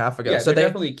year and a half ago. yeah, So they're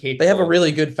definitely they have a capable.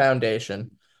 really good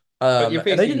foundation. But you're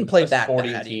And they didn't facing play a that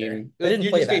sporting bad either. team. They didn't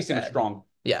You're play just that facing bad.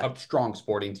 Yeah. a strong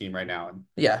sporting team right now. And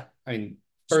Yeah. I mean,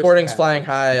 first Sporting's half flying was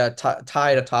high,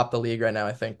 tied atop the league right now,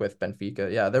 I think, with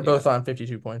Benfica. Yeah, they're yeah, both on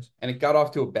 52 points. and it got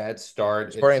off to a bad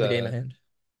start. Sporting It's the game in hand.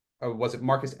 was it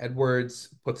Marcus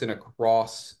Edwards puts in a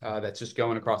cross that's just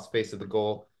going across the face of the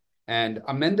goal, and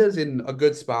Amenda's in a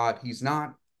good spot. He's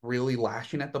not really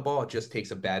lashing at the ball; it just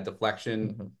takes a bad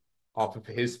deflection Mhm. off of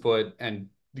his foot and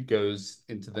goes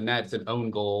into the net. It's an own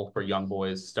goal for Young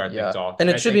Boys to start things Yeah. off, And and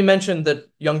it I should be think mentioned that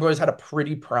Young Boys had a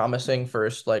pretty promising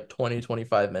first like 20,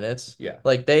 25 minutes. yeah,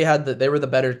 Like they were the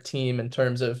better team in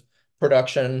terms of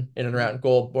production in and around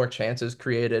goal, more chances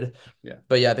created. yeah.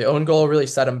 But yeah, the own goal really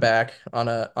set them back on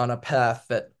a path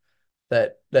that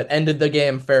ended the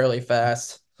game fairly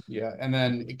fast. Yeah, and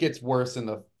then it gets worse in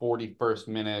the 41st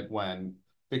minute when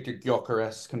Victor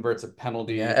Gyökeres converts a Yeah,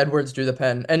 penalty. Edwards drew the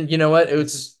pen. And you know what?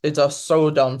 It's just So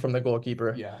dumb from the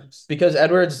goalkeeper. yeah, Because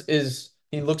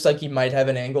he looks like he might have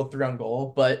an angle through on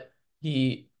goal, but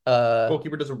he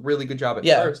goalkeeper does a really good job at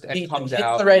yeah, first and he comes hits the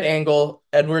out. right angle.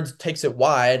 Edwards takes it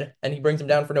wide, and he brings him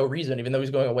down for no reason, even though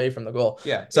he's going away from the goal.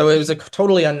 Yeah, So it's it was a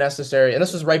totally unnecessary, and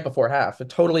this was right before half, a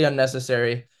totally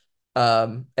unnecessary,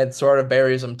 and sort of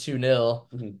buries him 2-0.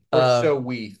 or Uh, so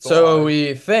we so thought.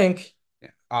 we think,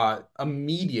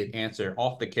 Immediate answer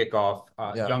off the kickoff.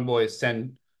 yeah, Young boys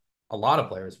send. a lot of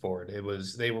players forward.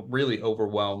 They were really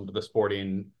overwhelmed the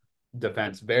Sporting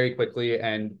defense very quickly.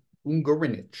 And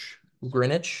Ungurinic,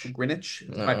 Greenwich? Ugrinich,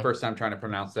 it's my No. first time trying to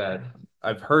pronounce that.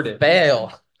 I've heard it.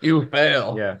 Fail. You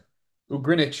fail. Yeah.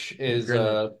 Ugrinich is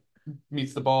Greenwich.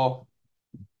 meets the ball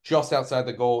just outside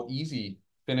the goal. Easy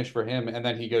finish for him. And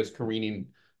then he goes careening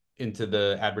into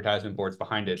the advertisement boards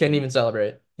behind it. Can't even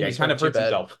celebrate. He Yeah, he was kind hurt of too hurts bad.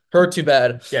 himself. Hurt too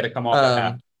bad. He had to come off at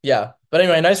half. Yeah. But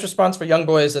anyway, nice response for Young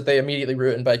Boys that they immediately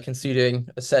ruined by conceding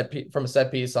from a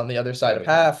set piece on the other side of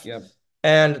half. Yeah.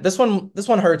 And this one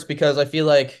hurts because I feel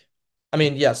like, I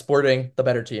mean, yeah, Sporting the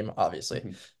better team, obviously.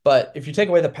 Mm-hmm. But if you take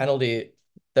away the penalty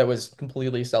that was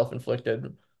completely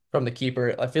self-inflicted from the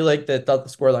keeper, I feel like that the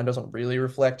scoreline doesn't really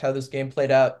reflect how this game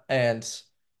played out. And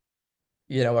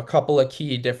a couple of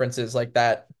key differences like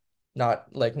that,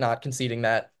 not conceding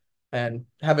that and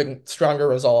having stronger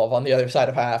resolve on the other side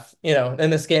of half, in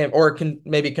this game, or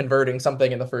maybe converting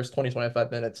something in the first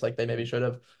 20-25 minutes like they maybe should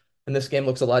have. And this game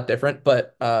looks a lot different,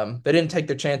 but they didn't take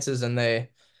their chances and they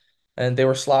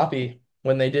were sloppy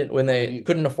when they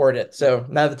couldn't afford it. So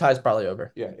now the tie's probably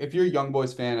over. Yeah, if you're a Young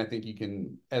Boys fan, I think you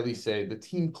can at least say the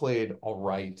team played all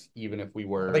right, even if we I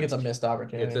were. think it's a missed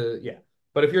opportunity. Yeah.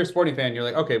 But if you're a Sporting fan, you're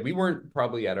like, okay, we weren't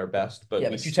probably at our best, but Yeah,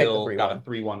 we but you take the still got 3-1.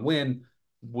 a 3-1 win.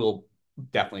 We'll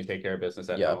definitely take care of business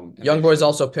at Yeah. home. And Young Boys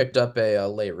also picked up a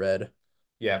late red.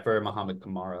 yeah, for Mohamed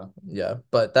Kamara. Yeah,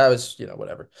 but that was,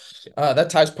 whatever.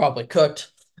 That tie's probably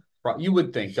cooked. You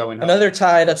would think going home. Another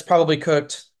tie that's probably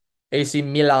cooked. AC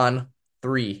Milan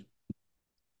 3.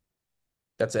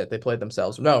 That's it. They played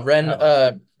themselves. No,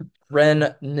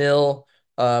 Ren nil.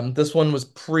 This one was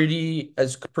pretty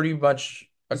much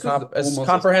This was as almost as comprehensive of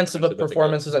comprehensive as it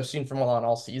performance gets. as I've seen from Milan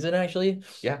all season, actually.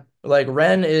 Yeah. Like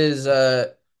Ren is I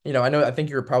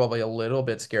think you're probably a little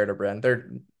bit scared of Ren.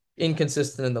 They're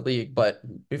inconsistent in the league, but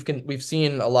we've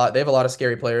seen a lot. They have a lot of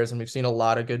scary players, and we've seen a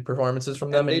lot of good performances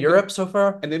from them in Europe so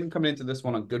far. And they've been coming into this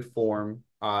one on good form.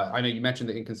 I know you mentioned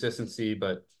the inconsistency,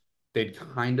 but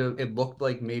it looked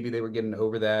like maybe they were getting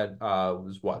over that. It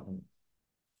was what,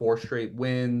 4 straight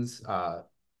wins, And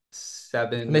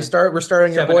we're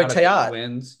starting your seven boy out of eight Teat.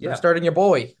 wins. We're Yeah. starting your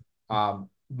boy.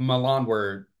 Milan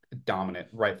were dominant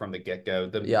right from the get-go.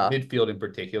 The Yeah. midfield in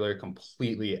particular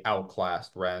completely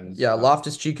outclassed Rennes. Yeah,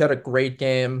 Loftus-Cheek had a great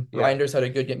game. Yeah. Reinders had a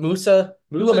good game. Musa,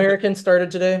 new American,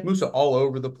 started today. Musa all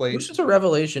over the place. Musa's a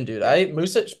revelation, dude.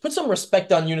 Musa, put some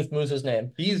respect on Yunus Musa's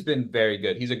name. He's been very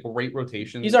good. He's a great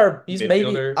rotation. He's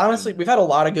maybe, honestly, we've had a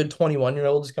lot of good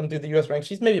 21-year-olds come through the US ranks.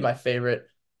 He's maybe my favorite.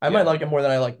 I might like him more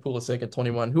than I like Pulisic at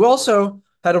 21, who also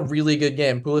had a really good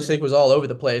game. Pulisic was all over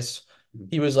the place.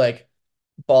 He was like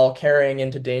ball carrying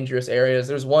into dangerous areas.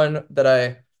 There's one that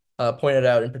I pointed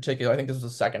out in particular. I think this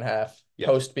was the second half,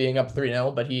 post being up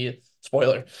 3-0, but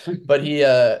spoiler, but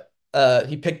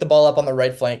he picked the ball up on the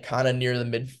right flank, kind of near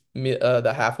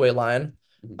the halfway line.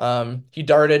 He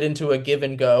darted into a give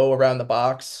and go around the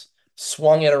box,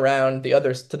 swung it around to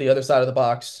the other side of the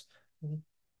box.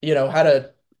 Had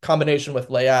a combination with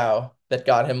Leao that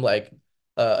got him like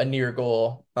a near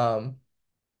goal and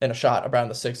a shot around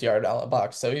the 6-yard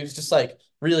box. So he was just like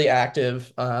really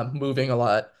active, moving a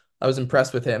lot. I was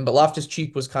impressed with him. But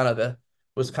Loftus-Cheek was kind of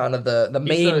the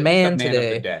main man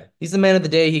today. He's the man of the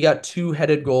day. He got 2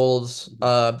 headed goals,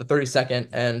 the 32nd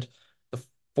and the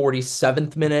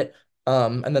 47th minute.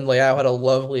 And then Leao had a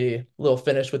lovely little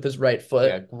finish with his right foot.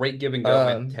 Yeah, great give and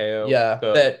go, Mateo. Yeah,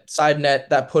 that side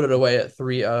net that put it away at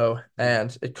 3-0,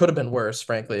 and it could have been worse,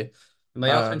 frankly.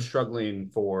 Leao's been struggling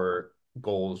for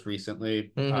goals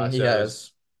recently. He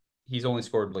has. He's only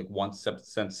scored like once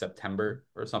since September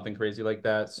or something crazy like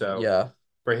that. So yeah,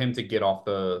 for him to get off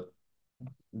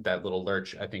that little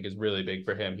lurch, I think is really big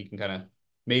for him. He can kind of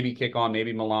maybe kick on,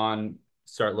 maybe Milan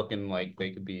start looking like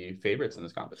they could be favorites in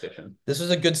this competition. This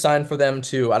is a good sign for them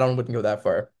too. Wouldn't go that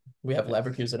far. We have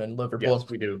Leverkusen and Liverpool. Yes,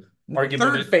 we do. Arguably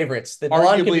third favorites.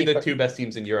 Arguably the 2 best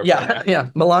teams in Europe. Yeah, right yeah.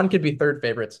 Milan could be third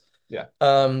favorites. Yeah.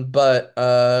 But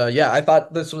yeah, I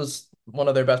thought this was one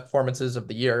of their best performances of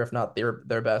the year, if not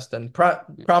their best, and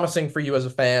promising for you as a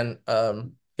fan.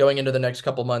 Going into the next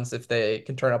couple months, if they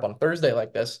can turn up on Thursday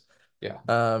like this. Yeah.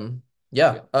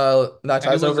 Yeah. That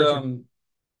ties over.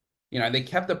 They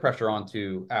kept the pressure on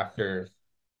too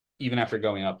even after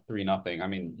going up 3-0. I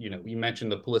mean, you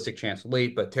mentioned the Pulisic chance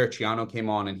late, but Terciano came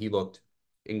on and he looked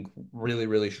really,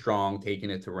 really strong, taking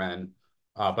it to Rennes.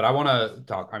 But I want to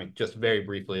talk, just very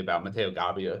briefly about Mateo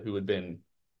Gabbia, who had been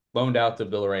loaned out to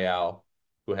Villarreal,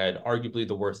 who had arguably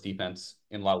the worst defense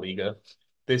in La Liga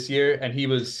this year. And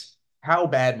how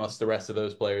bad must the rest of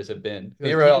those players have been?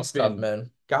 Villarreal's tough, man.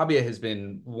 Gabbia has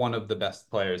been one of the best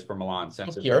players for Milan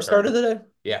since his PR started return. today?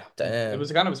 Yeah, it Damn.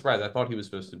 was kind of a surprise. I thought he was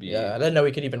supposed to Yeah, be. I didn't know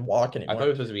he could even walk I thought he anymore.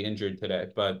 was supposed to be injured today,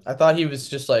 but I thought he was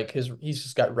just like he's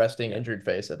just got resting yeah. injured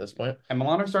face at this point. And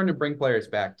Milan are starting to bring players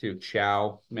back too.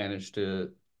 Chow managed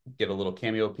to get a little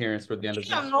cameo appearance toward the end of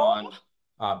this one.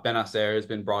 Benacer has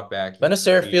been brought back.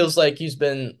 Benacer He feels like he's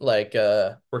been like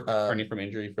returning from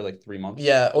injury for like 3 months.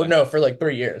 yeah, or Yeah, no, for like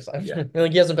 3 years. I yeah, feel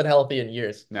like he hasn't been healthy in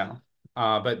years. no.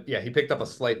 But yeah, he picked up a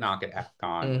slight knock at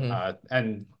AFCON, Hmm.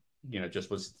 and just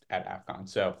was at AFCON.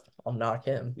 So I'll knock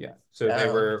him yeah, so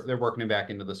down. they're working him back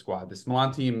into the squad. This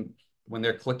Milan team, when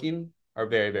they're clicking, are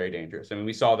very very dangerous. I mean,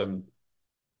 we saw them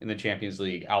in the Champions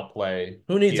League outplay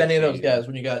Who needs any of those PSG. guys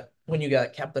when you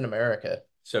got Captain America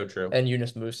So true, and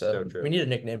Yunus Musa? so We true. need a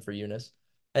nickname for Yunus.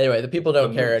 Anyway, the people The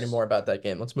don't care Moose. anymore about that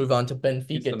game. Let's move on to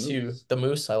He's the Benfica 2. Moose. The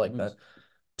Moose, I The like that. Moose.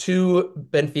 2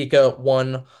 Benfica,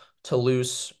 1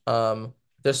 Toulouse.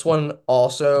 This one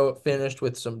also finished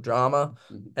with some drama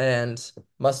Mhm. and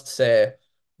must say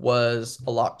was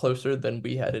a lot closer than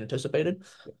we had anticipated.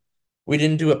 We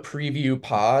didn't do a preview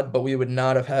pod, but we would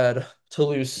not have had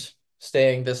Toulouse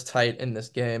staying this tight in this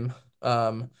game.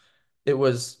 It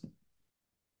was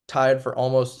tied for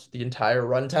almost the entire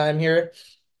runtime here.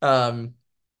 Um,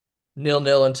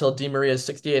 0-0 until Di Maria's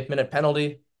 68th minute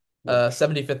penalty, Which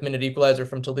 75th minute equalizer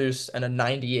from Toulouse, and a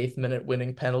 98th minute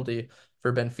winning penalty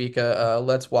for Benfica.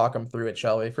 Let's walk them through it,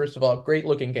 shall we? First of all, great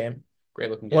looking game. great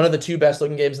looking One game. of the two best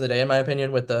looking games of the day, in my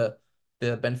opinion, with the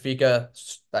Benfica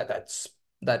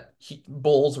that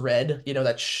Bulls red,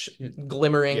 that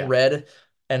glimmering Yeah. red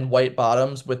and white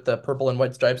bottoms with the purple and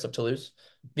white stripes of Toulouse.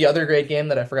 The other great game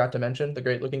that I forgot to mention, the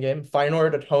great looking game,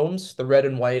 Feyenoord at homes, the red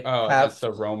and white Oh, against half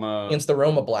the Roma against the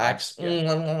Roma Blacks. Blacks.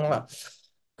 Yeah.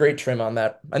 Great trim on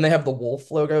that. And they have the wolf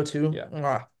logo too.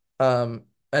 Yeah. Um,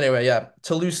 anyway, yeah.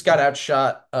 Toulouse got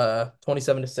outshot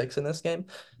 27-6 in this game.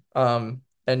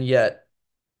 And yet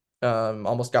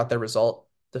almost got their result,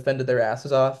 defended their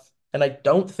asses off. And I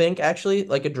don't think actually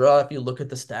like a draw, if you look at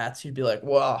the stats, you'd be like,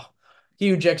 wow,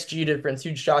 huge XG difference,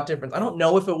 huge shot difference. I don't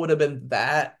know if it would have been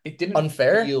that It didn't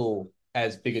unfair. feel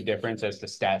as big a difference as the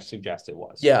stats suggest it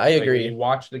was. Yeah, I Like when you agree.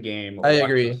 watch the game I or watch the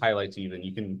agree. highlights, even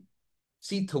you can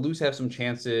see Toulouse have some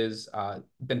chances.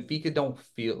 Benfica don't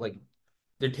feel like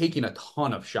they're taking a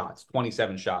ton of shots,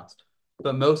 27 shots,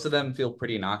 but most of them feel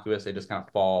pretty innocuous. They just kind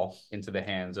of fall into the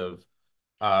hands of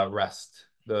Rest,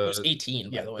 Who's 18,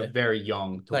 by the the way. very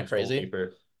young Isn't that Toulouse crazy?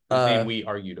 goalkeeper, whose name Uh, we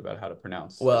argued about how to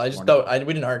pronounce well, this I just morning. don't.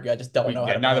 We didn't argue. I just don't know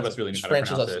how to Neither of pronounce us it. really knew how to French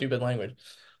is a pronounce it. stupid language.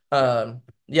 Yeah,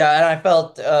 Yeah, and I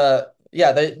felt,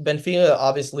 yeah, Benfica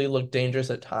obviously looked dangerous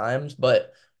at times,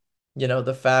 but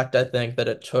the fact I think that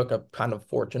it took a kind of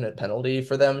fortunate penalty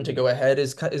for them to mm-hmm. go ahead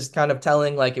is kind of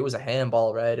telling. Like it was a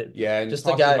handball, right? Yeah, and Just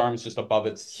a tossed his guy. arms just above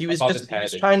He was above his just he head.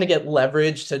 was trying to It's get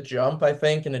leverage to jump, I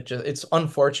think, and it's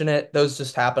unfortunate. Those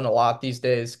just happen a lot these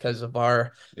days because of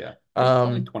our yeah, and he's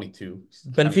only um 22. He's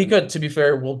kind of Benfica, to be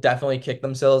fair, will definitely kick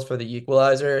themselves for the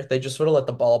equalizer. They just sort of let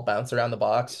the ball bounce around the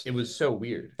box. it was so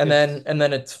weird. And then It's and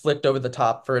then it's flicked over the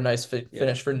top for a nice yeah,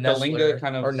 finish for Galinga Nestler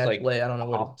kind or of like Nestle. I don't know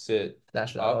what pops it up,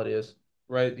 nationality is.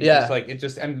 right? He just Yeah. like it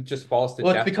just falls to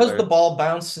Well, it's because the Dessler. ball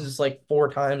bounces like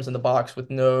 4 times in the box with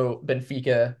no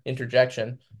Benfica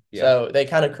interjection. Yeah, So they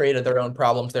kind of created their own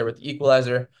problems there with the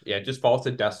equalizer. yeah, it just falls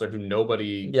to Dessler, who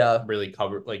nobody Yeah. really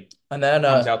covered, like And then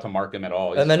comes uh out to mark him at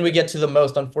all. and He's then we get to the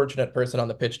most unfortunate person on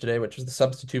the pitch today, which is the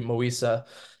substitute Moisa,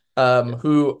 yeah,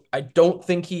 who I don't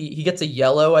think he gets a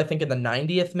yellow, I think in the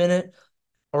 90th minute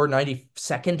or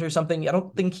 92nd or something. I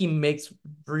don't think he makes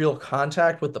real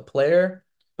contact with the player,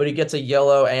 but he gets a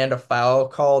yellow and a foul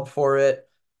called for it.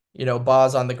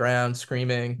 Boz on the ground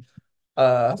screaming.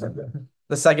 Uh,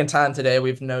 the second time today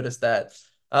we've noticed that.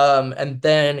 And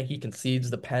then he concedes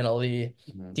the penalty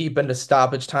mhm. deep into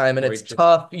stoppage time, and Where he it's just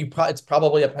tough. It's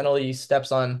probably a penalty. He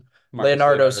steps on Marcus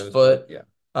Leonardo's Leonardo's foot. foot,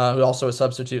 Yeah, who also a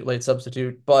substitute, late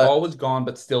substitute. ball But was gone,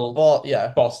 but still, ball,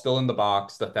 yeah, ball still in the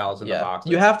box. The foul's in the yeah, box.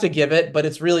 you have to give it, but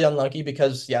it's really unlucky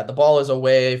because yeah, the ball is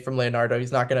away from Leonardo.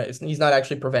 He's not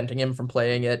actually preventing him from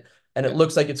playing it, and it Yeah.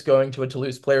 looks like it's going to a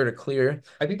Toulouse player to clear.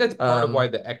 I think that's part of why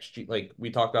Um, the XG, like we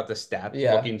talked about the stats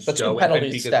yeah, looking the two so in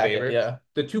penalties Benfica's stack it. favor. Yeah,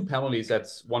 The two penalties,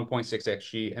 that's 1.6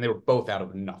 XG, and they were both out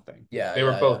of nothing. yeah, They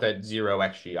were yeah, yeah. both at zero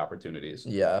XG opportunities.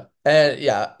 Yeah. And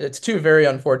yeah, it's two very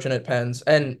unfortunate pens.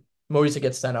 And Moisa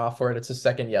gets sent off for it. It's his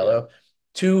second Yeah. yellow.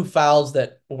 Two fouls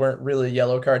that weren't really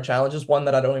yellow card challenges. One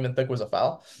that I don't even think was a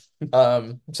foul.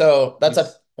 So that's a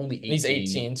He's only he's 18.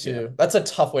 18 Yeah. too. That's a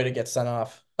tough way to get sent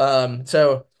off.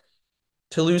 So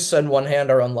Toulouse on one hand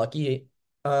are unlucky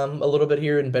a little bit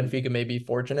here, and Mhm. Benfica may be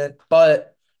fortunate,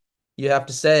 but you have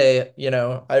to say,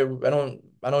 I don't.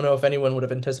 I don't know if anyone would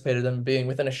have anticipated them being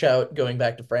within a shout going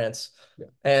back to France. Yeah.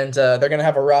 And they're gonna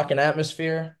have a rocking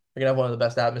atmosphere. They're gonna have one of the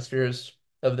best atmospheres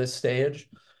of this stage.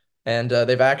 And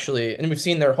they've actually, and we've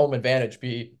seen their home advantage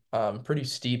be pretty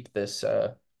steep this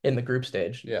in the group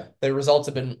stage. Yeah. The results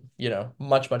have been,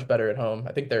 much, much better at home.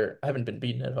 I think I haven't been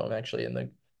beaten at home actually I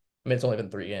mean, it's only been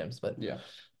 3 games, but Yeah.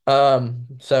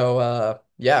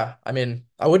 yeah, I mean,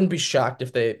 I wouldn't be shocked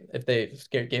if they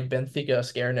gave Benfica a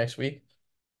scare next week.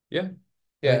 Yeah. I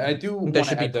Yeah. I think do they want to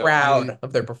should be add though, proud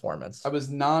of their I performance. was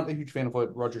not a huge fan of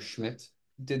what Roger Schmidt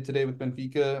did today with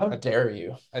Benfica. How dare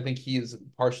you? I think he is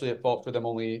partially at fault for them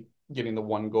only getting the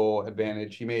 1 goal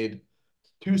advantage. He made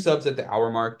 2 subs at the hour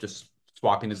mark, just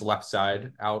swapping his left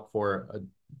side out for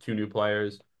 2 new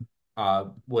players,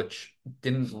 which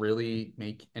didn't really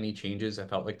make any changes. I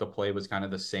felt like the play was kind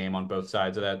of the same on both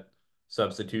sides of that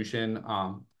substitution.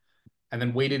 And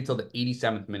then waited until the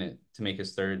 87th minute to make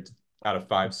his third out of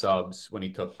 5 subs when he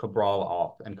took Cabral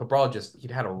off. And Cabral he'd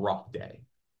had a rough day.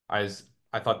 I was,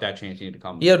 I thought that change needed to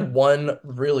He come had one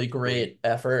really late. great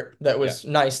effort that Yeah. was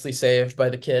nicely saved by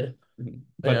the kid.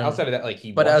 But Yeah. outside of that, like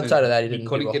But outside of that, he he didn't do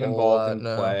couldn't a get whole involved lot. in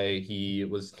No. play. He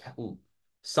was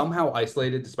somehow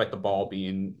isolated despite the ball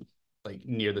being like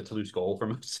near the Toulouse goal for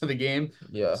most of the game.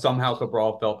 Yeah. Somehow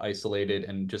Cabral felt isolated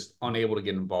and just unable to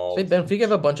get Say involved. Benfica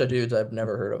have a bunch of dudes I've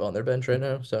never heard of on their bench right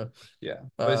now. So Yeah,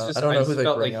 but it's I just don't I know who just they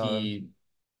felt bring like on. he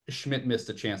Schmidt missed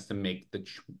a chance to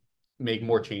make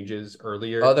more changes Oh,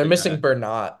 earlier they're to kind missing of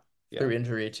Bernat yeah. through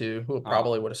injury too, who Um,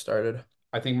 probably would have started.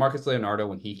 I think Marcus Leonardo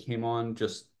when he came on,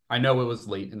 just I know it was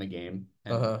late in the game,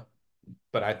 Uh-huh.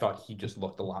 but I thought he just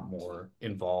looked a lot more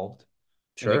involved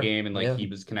in the Sure. game and like Yeah. he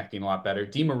was connecting a lot better.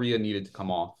 Di Maria needed to come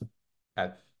off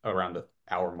at around the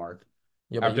hour mark.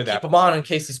 Yeah, but you After keep that, him on in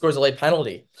case he scores a late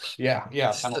penalty. yeah,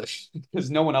 penalty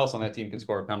because no one else on that team can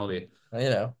score a penalty. You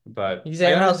know. But He's I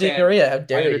Angel Di understand, Maria. How I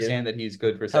dare you? understand that he's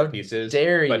good for set How pieces,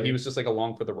 dare but he you? was just like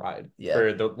along for the ride Yeah.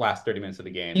 for the last 30 minutes of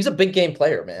the He's game. a big game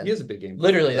player, He man. is a big game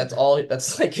player, Literally, that's all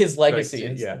that's like his but legacy.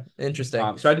 It's yeah.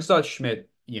 interesting. So I just thought Schmidt,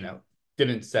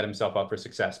 didn't set himself up for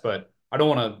success, but I don't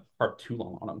want to harp too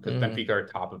long on him because Mhm. Benfica are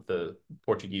top of the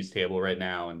Portuguese table right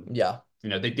now, and Yeah.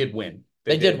 they did win.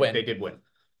 They did They win. did win.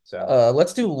 So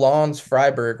Let's do Lons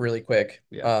Freiburg really quick.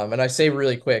 yeah. And I say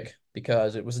really quick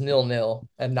because it was 0-0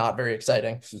 and not very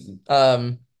exciting. Mm-hmm.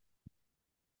 Um,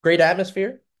 great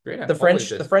atmosphere. Great. The Always French,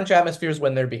 the is. French atmosphere is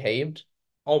when they're behaved,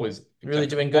 Always really exceptional.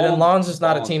 doing good. And Lons is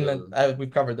not a Lons team that are we've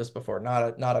covered this before.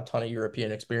 Not a ton of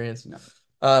European experience.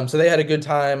 no. So they had a good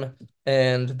time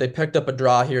and they picked up a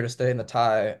draw here to stay in the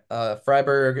tie.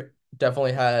 Freiburg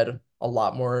definitely had a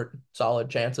lot more solid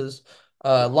chances.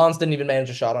 Yeah. Lons didn't even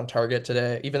manage a shot on target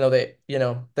today, even though they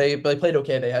played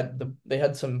okay. They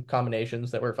had some combinations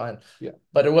that were fine, Yeah.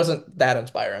 but it wasn't that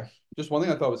inspiring. Just one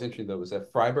thing I thought was interesting though was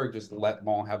that Freiburg just let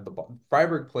Lens have the ball.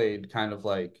 Freiburg played kind of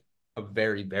like a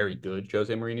very, very good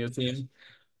Jose Mourinho team.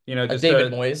 A Just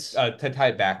David Moyes, to tie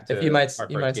it back if you to might our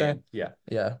you first might say, game. Yeah.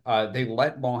 yeah. They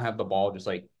let Lens have the ball just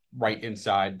like right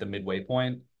inside the midway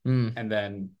point, Mm, and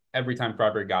then every time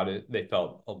Freiburg got it, they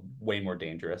felt way more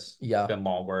dangerous yeah. than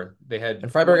Lens were. They had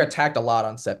And Freiburg attacked a lot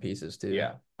on set pieces too.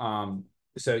 yeah.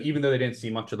 So even though they didn't see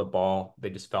much of the ball, they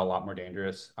just felt a lot more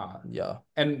dangerous. Yeah.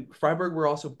 And Freiburg were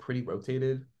also pretty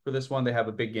rotated for this one. They have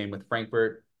a big game with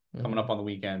Frankfurt coming up Mhm. on the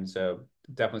weekend, so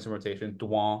definitely some rotation.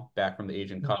 Douan back from the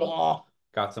Asian Cup Douan.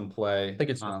 got some play. I think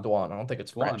it's just Douan. I don't think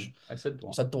it's French. Douan. I said I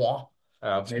Douan. said Douan.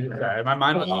 Maybe my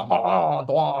mind was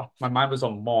Douan. my mind was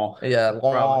on Mall. Yeah,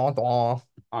 Probably. Douan,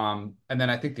 Douan. And then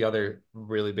I think the other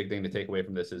really big thing to take away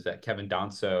from this is that Kevin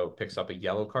Danso picks up a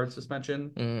yellow card suspension.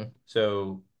 Mm,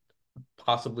 So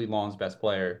possibly Long's best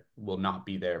player will not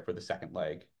be there for the second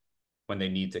leg when they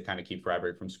need to kind of keep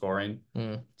Freiburg from scoring.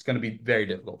 mm. It's going to be very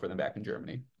difficult for them back in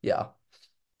Germany. Yeah.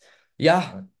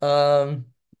 Yeah.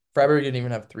 Freiburg didn't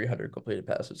even have 300 completed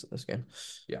passes in this game.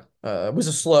 Yeah. It was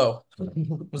it was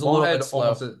a Ball little had bit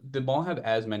slow. did Ball have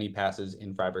as many passes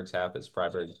in Freiburg's half as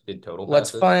Freiburg did total Let's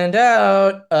passes? find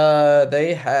out.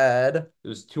 They had It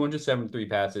was 273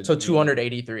 passes so in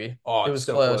 283. oh, It it's was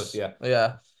so close, close. yeah.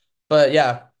 Yeah. But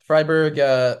yeah, Freiburg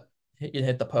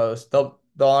hit the post. They'll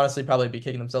honestly probably be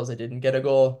kicking themselves they didn't get a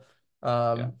goal.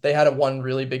 Yeah. They had one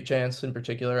really big chance in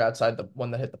particular outside the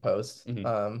one that hit the post.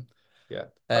 Mm-hmm. Yeah.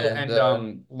 And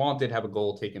And Long did have a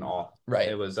goal taken off. It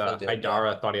right. was They did, yeah.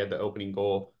 Haidara thought he had the opening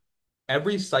goal.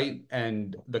 Every site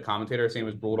and the commentator are saying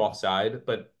it was ruled offside,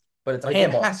 but But it's a like it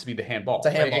handball. has to be the handball. It's a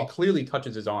Like, handball. it clearly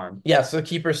touches his arm. Yeah, so the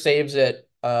keeper saves it,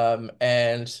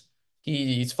 and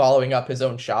he's following up his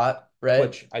own shot, right?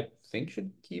 Which I think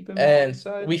should keep him And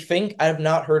onside. we think I have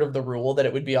not heard of the rule that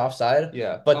it would be offside.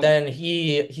 Yeah. But then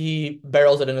he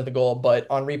barrels it into the goal, but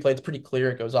on replay it's pretty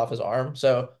clear it goes off his arm.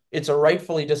 So it's a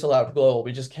rightfully disallowed goal.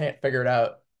 We just can't figure it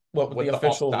out what the What the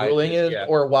official offside ruling is, is yeah.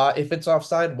 or why if it's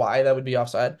offside, why that would be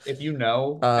offside. If you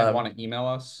know and Um, want to email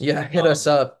us, yeah, hit us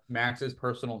up. Max's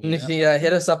personal email. Yeah,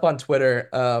 hit us up on Twitter.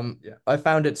 Yeah. I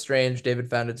found it strange. David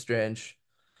found it strange.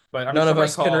 But I mean, None it's the of right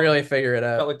us can call. really figure it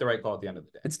Felt out. like the right call at the end of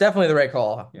the day. It's definitely the right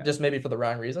call, Yeah. just maybe for the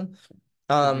wrong reason.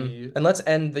 Should we? And let's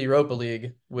end the Europa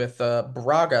League with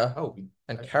Braga Oh,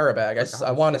 and I Qarabag. forgot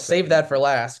I we want to skipped that save game. that for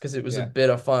last because it was a Yeah. bit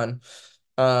of fun.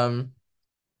 Um,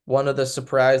 one of the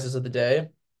surprises of the day.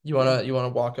 Yeah. You wanna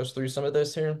walk us through some of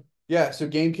this here? Yeah, so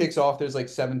game kicks off. There's like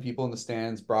 7 people in the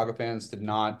stands. Braga fans did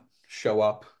not show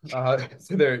up to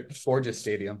their gorgeous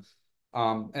stadium.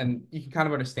 And you can kind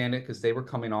of understand it because they were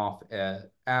coming off an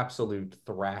absolute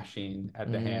thrashing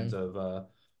at the hands Mm, of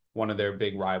one of their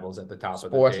big rivals at the top of the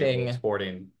table, Sporting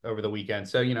Sporting, over the weekend.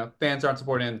 So, fans aren't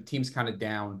supporting, the team's kind of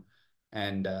down.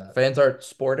 And fans are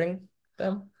sporting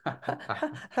them.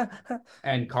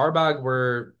 and Qarabag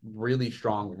were really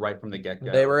strong right from the They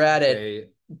get-go. were at it.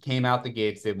 They came out the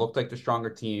gates. They looked like the stronger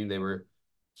team. They were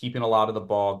keeping a lot of the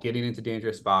ball, getting into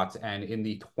dangerous spots. And in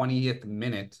the 20th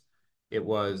minute, it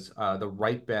was the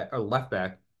right back or left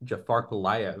back, Jafar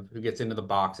Kulayev, who gets into the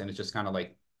box and it's just kind of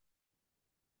like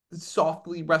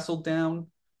softly wrestled down.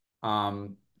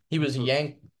 He He was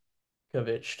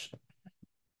Yankovic.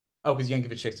 Oh, because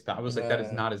Yankovic shakes. I was like, that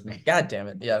is not his name. God damn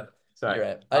it. Yeah, Sorry. you're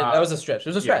right. That was a stretch. It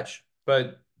was a Yeah, stretch.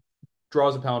 but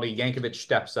draws a penalty. Yankovic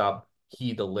steps up.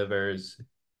 He delivers.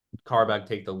 Qarabag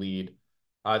take the lead.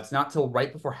 It's not till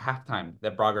right before halftime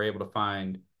that Braga are able to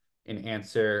find an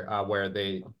answer where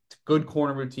they good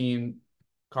corner routine.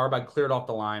 Qarabag cleared off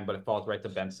the line, but it falls right to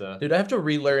Benza. Dude, I have to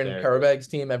relearn There, Qarabag's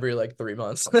team every like 3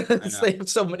 months. I They know. have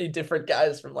so many different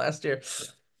guys from last year. Yeah.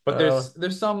 But Uh,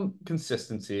 there's some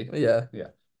consistency. yeah,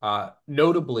 Yeah.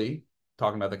 Notably,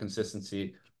 talking about the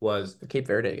consistency was the Cape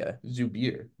Verde guy.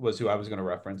 Zubir was who I was going to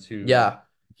reference. Who Yeah,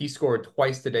 he scored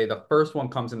twice today. The first one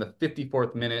comes in the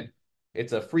 54th minute.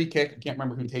 It's a free kick. I can't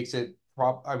remember who takes it.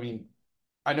 I mean,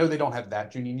 I know they don't have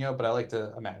that Juninho, but I like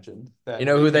to imagine you that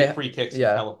know they who take they? free kicks. He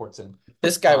Yeah, teleports in.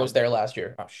 this guy was Um, there last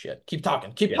year. Oh shit! Keep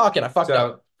talking. Keep yeah. talking. I fucked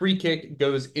up. So free kick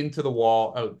goes into the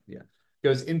wall. Oh yeah,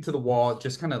 goes into the wall.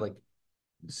 Just kind of like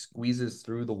squeezes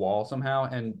through the wall somehow,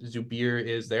 and Zubir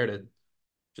is there to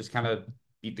just kind of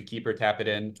beat the keeper, tap it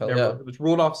in. Hell yeah. It was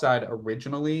ruled offside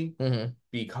originally Hmm.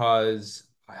 because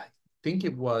I think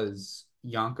it was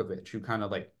Yankovic who kind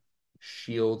of like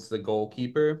shields the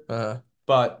goalkeeper, Uh,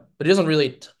 but but he doesn't really.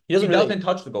 He he doesn't really. doesn't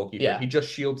touch the goalkeeper. Yeah, He just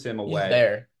shields him he's away.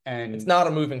 there. It's And not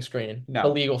a moving screen. The no,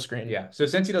 legal screen. yeah. So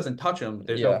since he doesn't touch him,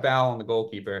 there's no Yeah. foul on the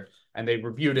goalkeeper, and they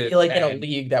reviewed I it feel like in a and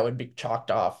league that would be chalked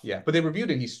off. yeah, but they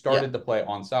reviewed it. He Yeah. started the play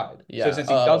onside. So Yeah. since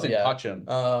he Oh, doesn't yeah. touch him,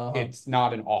 Uh-huh. it's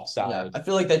not an Yeah. offside I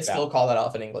feel like they'd still foul. call that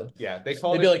off in England. Yeah, they They'd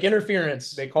called be it. like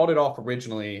interference. They called it off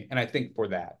originally, and I think for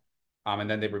that, and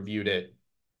then they reviewed it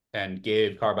and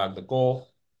gave Qarabag the goal.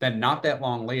 Then not that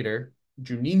long later,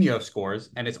 Juninho scores,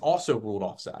 and it's also ruled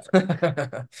offside.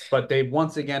 But they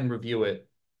once again review it,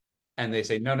 and they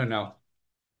say, no, no, no,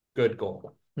 good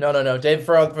goal. No, no, no. Dave,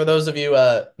 for those of you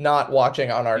not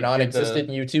watching on our He did non-existent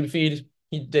the YouTube feed,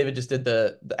 David just did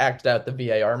the acted out the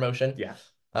VAR motion. yeah.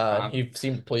 And he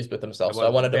seemed pleased with I himself. So I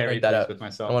was wanted to very point that pleased out. with I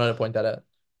myself. wanted to point that out.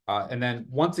 And then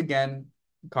once again,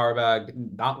 Qarabag,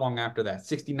 not long after that,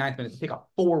 69th minute, take a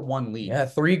 4-1 lead. Yeah,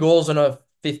 3 goals in a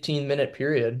 15-minute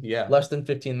period. Yeah. Less than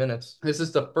 15 minutes. This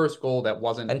is the first goal that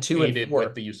wasn't And 2 and aided 4.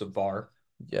 with the use of VAR.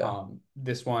 Yeah.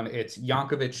 This one, it's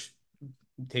Yankovic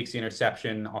takes the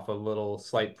interception off a little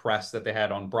slight press that they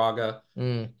had on Braga.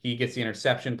 Mm. He gets the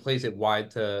interception, plays it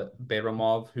wide to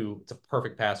Bayramov, who it's a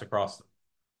perfect pass across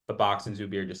the box, and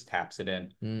Zubir just taps it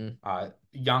in. Mm.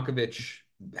 Yankovic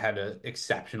had an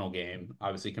exceptional game.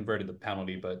 Obviously converted the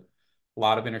penalty, but a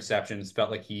lot of interceptions.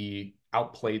 Felt like he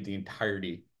outplayed the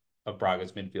entirety of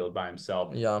Braga's midfield by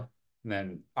himself. Yeah. And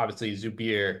then obviously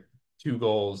Zubir, 2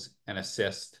 goals and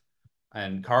assist.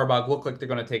 And Qarabag looked like they're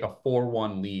going to take a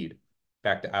 4-1 lead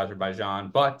back to Azerbaijan,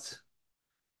 but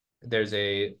there's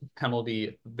a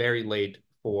penalty very late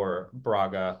for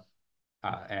Braga,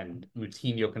 and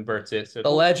Moutinho converts it. So The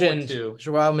legend, 4-2.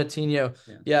 Joao Moutinho.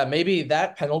 Yeah. Yeah, maybe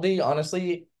that penalty,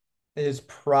 honestly, is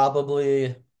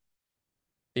probably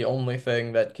the only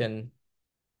thing that can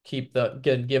give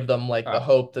them like the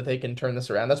hope that they can turn this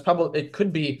around. That's probably it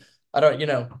could be. I don't,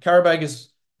 Qarabag is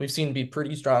we've seen be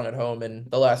pretty strong at home in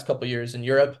the last couple years in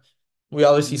Europe. We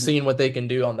obviously seen what they can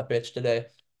do on the pitch today.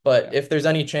 But Yeah. if there's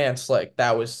any chance, like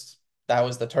that was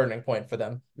the turning point for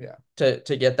them. Yeah. To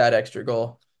get that extra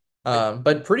goal.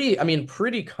 But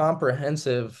pretty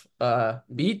comprehensive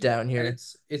beat down here.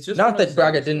 It's just Not that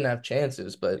Braga things, didn't have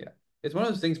chances, but yeah. It's one of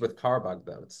those things with Qarabag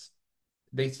though.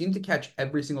 they seem to catch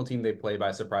every single team they play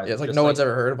by surprise Yeah, it's with like just no one's like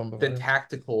ever heard of them the before.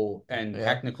 tactical and Yeah.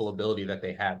 technical ability that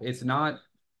they have. It's not.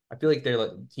 I feel like they're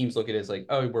like teams look at it as like,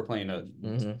 oh, we're playing a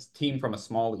Hmm. team from a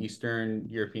small Eastern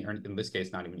European, or in this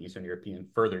case, not even Eastern European,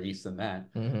 further east than that.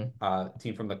 Hmm.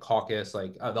 Team from the Caucasus,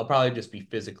 like they'll probably just be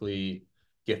physically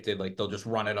gifted. Like they'll just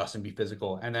run at us and be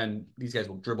physical, and then these guys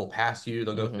will dribble past you.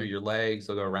 They'll go through Hmm. your legs.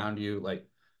 They'll go around you. Like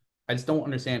I just don't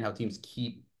understand how teams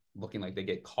keep looking like they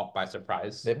get caught by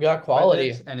surprise They've got by this,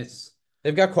 quality. and it's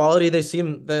They've got quality. They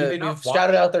seem do the they we've not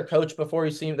shouted watch? out their coach before.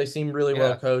 They seem really well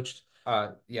Yeah, coached.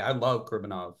 yeah, I love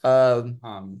Kurbanov. Um,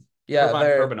 Um, yeah,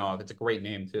 Kurban Kurbanov. It's a great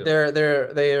name too.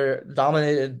 they're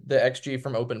dominated the XG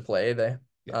from open play. They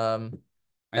Yeah, um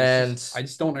and it's just and I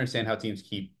just don't understand how teams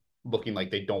keep looking like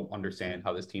they don't understand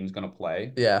how this team's going to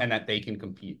play yeah, and that they can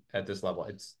compete at this level.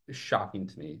 It's shocking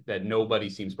to me that nobody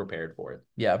seems prepared for it.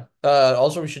 yeah.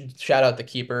 Also we should shout out the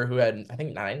keeper who had I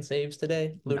think 9 saves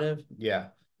today, No, Lunev, yeah,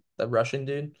 the Russian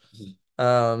dude.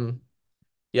 Um,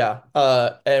 yeah.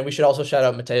 And we should also shout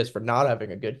out Mateus for not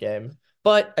having a good game,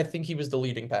 but I think he was the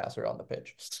leading passer on the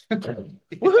pitch. yeah.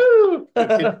 His Woohoo!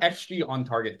 XG on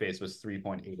target face was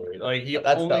 3.88. Like he That's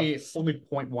tough. only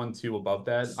 0.12 above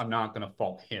that. I'm not gonna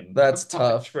fault him That's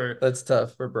much tough. That's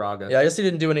tough. for Braga. Yeah, I guess he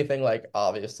didn't do anything like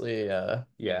obviously Yeah,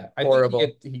 I think horrible.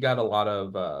 he got a lot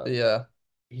of Yeah.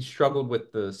 he struggled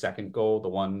with the second goal, the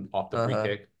one off the free Uh-huh.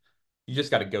 kick. You just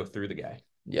got to go through the guy,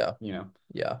 Yeah. you know.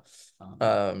 Yeah.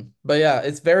 Um, But yeah,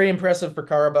 it's very impressive for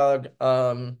Qarabag.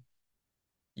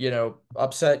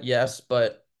 Upset, yes,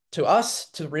 but to us,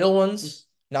 to real ones,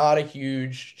 not a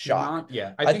huge shock. not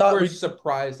yeah. I I think thought we're we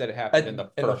surprised that it happened at in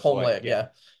the in the first home leg. leg, Yeah. yeah.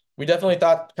 We definitely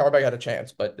thought Qarabag had a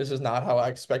chance, but this is not how I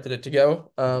expected it to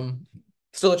go.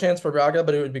 Still a chance for Braga,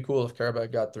 but it would be cool if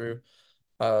Qarabag got through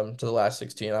to the last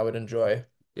 16. I would enjoy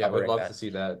Yeah, I would covering love to that. see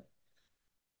that.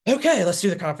 Okay, let's do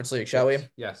the Conference League, shall we?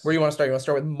 Yes, Where do yes. you want to start? You want to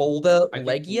start with Molde I think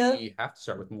Legia? we have to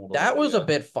start with That was a Moldova.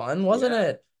 bit fun, wasn't Yeah,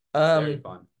 it? very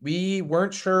fun.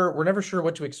 We're never sure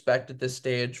what to expect at this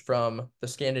stage from the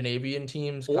Scandinavian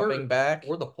teams coming back.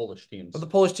 Or the Polish Well, the teams.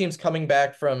 Polish teams coming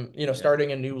back from, Yeah,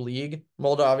 starting a new league.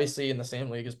 Molde obviously in the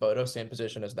same league as Bodo, same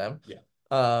position as them. yeah.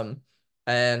 Um,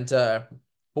 and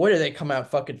boy, did they come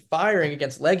out fucking firing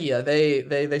against Legia.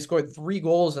 They scored 3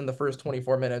 goals in the first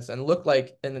 24 minutes and looked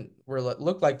like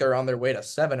they're on their way to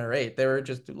 7 or 8. They were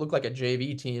just looked like a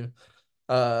JV team.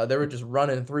 They were just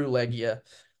running through Legia.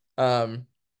 Um,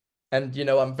 and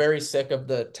I'm very sick of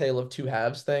the tale of two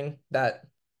halves thing, that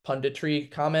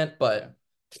punditry comment, Yeah.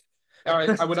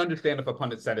 but I would understand if a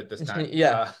pundit said it this time.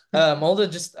 yeah. Molde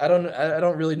just I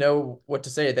don't really know what to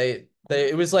say.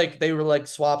 It was like they were like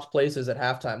swapped places at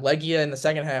halftime. Legia in the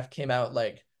second half came out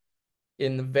like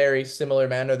in the very similar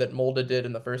manner that Molde did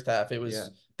in the first half. It yeah, was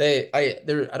they I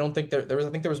there I don't think there was I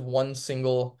think there was one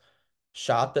single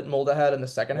shot that Molde had in the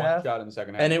second one half, shot in the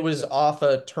second and half. it was off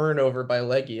a turnover by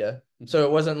Legia. So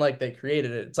it wasn't like they created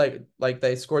it. It's like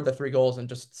they scored the 3 goals and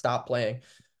just stopped playing.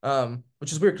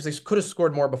 Which is weird because they could have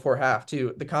scored more before half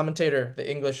too. The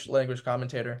English language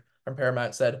commentator from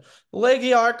Paramount said,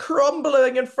 "Legia are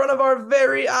crumbling in front of our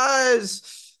very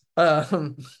eyes."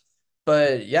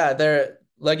 But yeah, their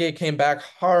Legia came back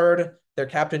hard. Their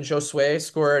captain Josue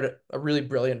scored a really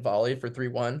brilliant volley for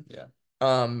 3-1. Yeah.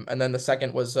 And then the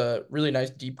second was a really nice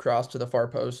deep cross to the far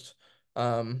post.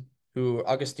 Who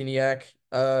Augustiniak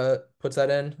puts that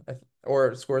in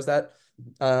or scores that.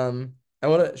 I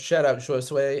want to shout out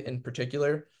Josue in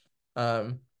particular.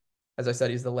 Um, as I said,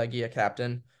 he's the Legia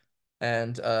captain,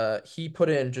 and he put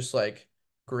in just like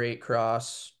great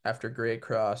cross after great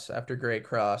cross after great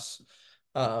cross.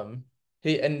 Um,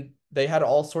 they had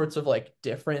all sorts of like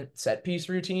different set piece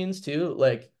routines too,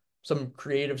 like some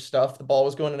creative stuff. The ball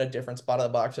was going in a different spot of the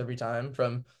box every time,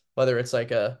 from whether it's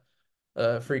like a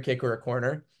free kick or a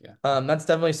corner. Yeah. That's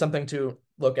definitely something to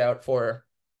look out for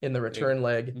in the It, return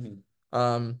leg. mhm.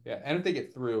 Um, Yeah, and if they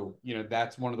get through,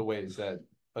 that's one of the ways that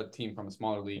a team from a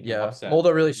smaller league can yeah, upset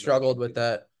Molde really the struggled big with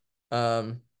teams.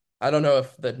 that. I don't know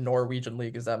if the Norwegian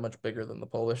league is that much bigger than the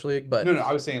Polish league, No, but no,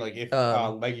 I was saying like if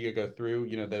um, Legia go through,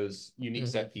 those unique mhm.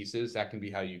 set pieces, that can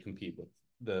be how you compete with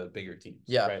the bigger teams,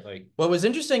 Yeah. right? Like, What was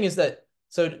interesting is that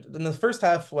so in the first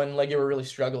half when Legia were really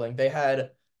struggling, they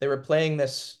were playing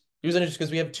this. It was interesting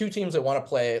because we have two teams that want to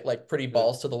play like pretty the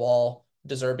balls to the wall,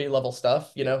 Deserby level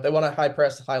stuff. yeah, They want to high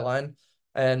press, high line,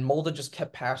 and Molde just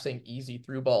kept passing easy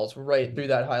through balls right through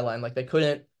that high line. Like they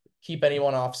couldn't keep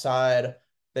anyone offside.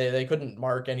 They couldn't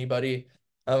mark anybody.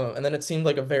 And then it seemed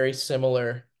like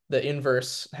the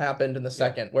inverse happened in the yeah.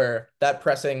 second, where that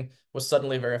pressing was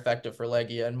suddenly very effective for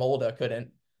Legia, and Molde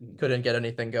Mhm. couldn't get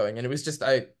anything going. And it was just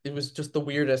the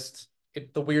weirdest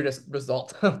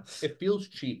result. It feels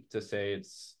cheap to say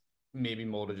it's maybe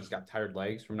Molde just got tired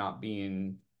legs from not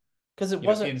being, because it in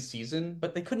wasn't. season.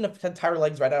 But they couldn't have had tired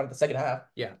legs right out of the second half.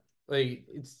 Yeah, like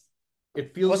it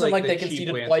It feels wasn't like like the they cheap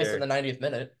conceded twice in the answer. 90th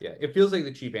minute. Yeah, it feels like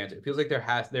the cheap answer. It feels like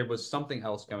there was something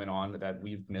else going on that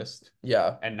we've missed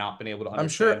Yeah. and not been able to I'm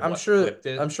sure understand I'm what sure flipped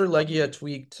I'm it. sure Legia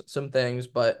tweaked some things,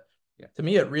 but Yeah, to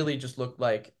me it really just looked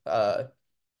like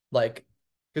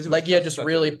because it was Legia just just such a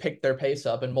really picked their pace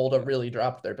up and Molde yeah. really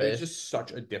dropped their It was pace. just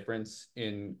such a difference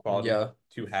in quality of Yeah.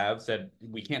 two halves that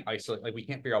we can't isolate. Like we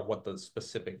can't figure out what the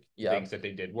specific Yeah. things that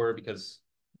they did were because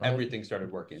Um, everything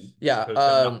started working as yeah. opposed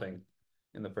to nothing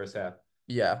in the first half.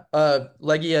 Yeah.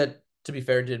 Legia, to be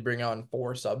fair, did bring on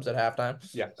 4 subs at halftime.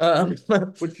 Yeah, Um,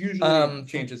 which usually um,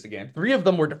 th- changes the game. 3 of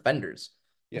them were defenders,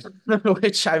 Yeah,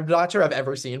 which I'm not sure I've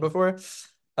ever seen before.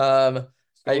 Um, let's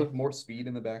go I with more speed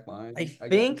in the back I line, I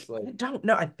think guess. Like, I don't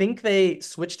know. I think they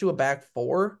switched to a back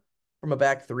four from a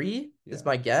back three, is yeah,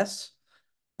 my guess.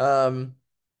 Um,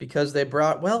 because they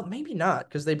brought, well, maybe not,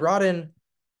 because they brought in,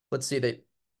 let's see, they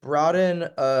brought in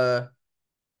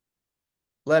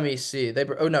let me see.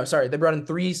 Oh no, sorry. They brought in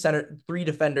 3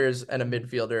 defenders and a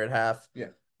midfielder at half. yeah.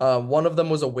 One of them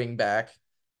was a wing back.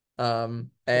 Took off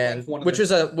And one of which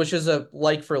their is a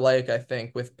like for like, I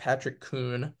think, with Patrick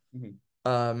Kuhn. mhm.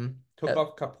 Um, Took uh,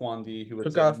 off Kapwandi, who was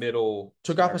took a off middle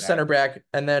took off center a center back. back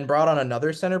and then brought on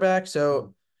another center back. Mhm.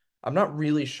 So I'm not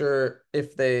really sure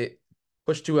if they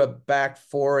pushed to a back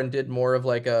four and did more of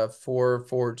like a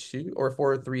 4-4-2 or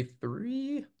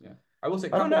 4-3-3. Yeah, I will say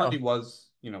I don't know. Kapwandi was,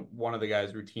 one of the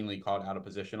guys routinely caught out of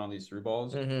position on these through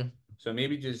balls. Hmm. So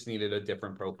maybe just needed a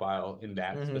different profile in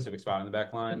that Hmm. specific spot in the back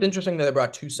It's line. interesting that they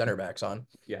brought 2 center backs on,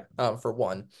 Yeah, for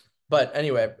one. But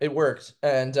anyway, it worked.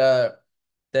 And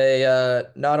they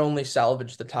not only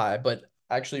salvaged the tie, but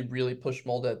actually really pushed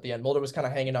Molde at the end. Molde was kind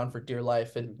of hanging on for dear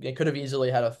life, and they could have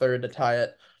easily had a third to tie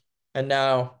it. And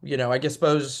now, I guess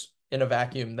suppose in a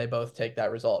vacuum, they both take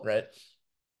that result, right?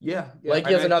 yeah, yeah. Legia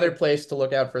I has mean, another place to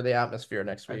look out for the atmosphere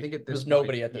next I week. think at this There's point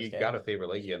nobody at this you game. got to favor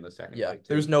Legia in the second Yeah, leg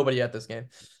there's too. nobody at this game.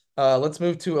 Let's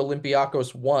move to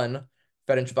Olympiacos 1,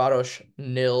 Ferencváros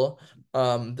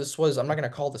 0. This was, I'm not gonna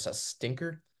call this a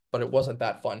stinker, but it wasn't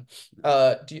that fun.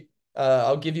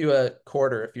 I'll give you a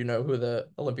quarter if you know who the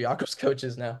Olympiacos coach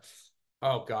is now.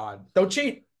 Oh God, Don't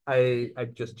cheat. I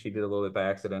just cheated a little bit by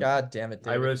accident. God damn it,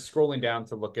 I David. was scrolling down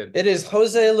to look at It is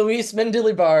Jose Luis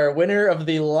Mendilibar, winner of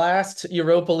the last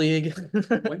Europa League.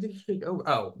 when did he take over?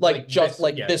 Oh, Like just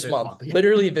like yeah, this this month. month.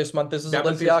 Literally this month. This is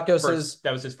Olympiakos's.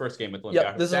 That was his first game with Yep,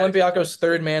 Olympiacos. this is That explains Olympiacos'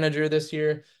 third manager this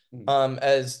year. Mhm.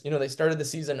 As they started the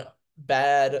season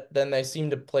bad, then they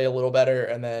seemed to play a little better,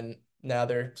 and then now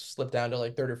they're slipped down to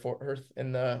like third or fourth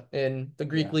in the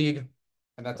Greek Yeah, league.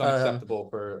 and that's Um, unacceptable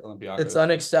for it's Olympiacos.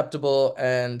 unacceptable,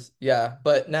 and yeah,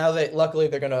 but now luckily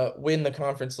they're gonna win the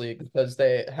Conference League because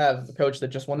they have the coach that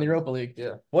just won the Europa League.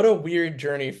 Yeah. What a weird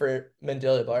journey for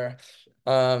Mendilibar.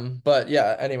 But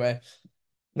yeah, anyway,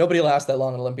 nobody lasts that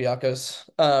long in Olympiacos.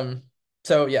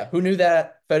 So yeah, who knew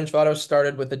that Ferencváros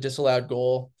started with a disallowed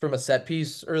goal from a set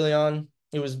piece early on?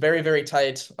 It was very, very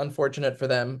tight. Unfortunate for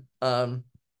them.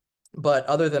 But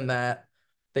other than that,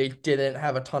 they didn't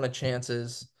have a ton of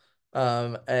chances.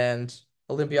 And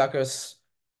Olympiacos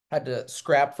had to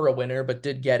scrap for a winner, but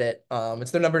did get it.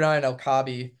 It's their number 9, El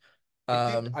Kabi.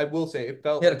 I will say, it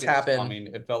felt He had a like it was tap in. coming.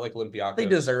 It felt like They Olympiacos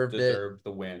deserved it. deserved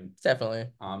the win. Definitely.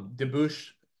 Debush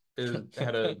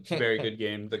had a very good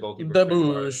game. The goalkeeper The for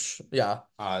Fenerbahce. boosh. Yeah.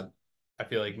 I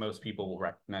feel like most people will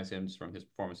recognize him from his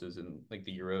performances in like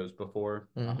the Euros before.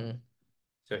 Hmm.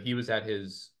 So he was at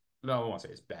his, no, I won't say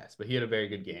his best, but he had a very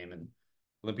good game, and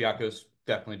Olympiacos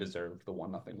definitely deserved the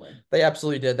 1-0 win. They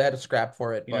absolutely did. They had to scrap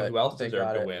for it, You know who but else they deserved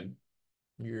got to it. win?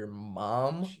 Your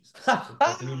mom? Jesus, it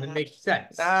doesn't even make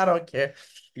sense. I don't care.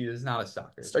 He is not a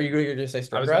soccer. Are you going to say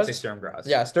I was going to say Sturm Sturm Graz.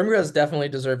 Yeah, Sturm definitely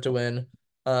deserved to win.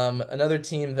 Another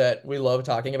team that we love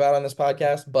talking about on this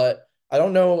podcast, but I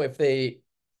don't know if they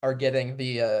are getting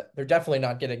they're definitely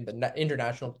not getting the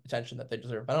international attention that they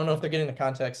deserve. I don't know if they're getting the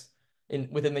context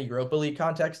within the Europa League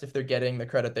context, if they're getting the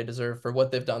credit they deserve for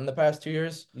what they've done the past 2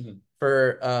 years Mm-hmm.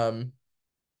 for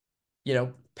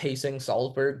pacing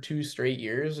Salzburg 2 straight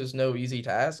years is no easy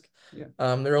task. Yeah.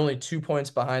 They're only 2 points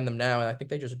behind them now, and I think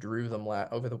they just drew them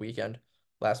over the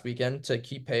last weekend to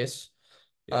keep pace.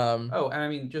 Yeah. Oh, and I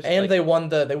mean, just And like they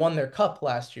won their cup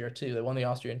last year too. They won the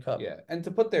Austrian Cup. yeah, and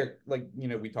to put their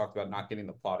we talked about not getting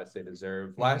the plaudits they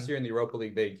deserve. Last year in the Europa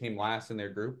League, they came last in their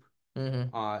group,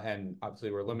 Mm-hmm. and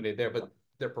obviously were eliminated there. But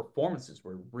their performances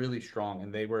were really strong,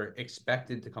 and they were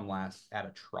expected to come last at a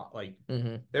trot. Like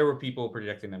Mm-hmm. there were people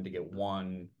projecting them to get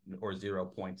 1 or 0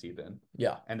 points even,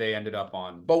 Yeah. and they ended up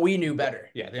on. But we knew better.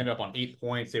 Yeah, they ended up on 8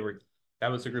 points. That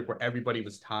was a group where everybody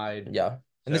was tied. Yeah.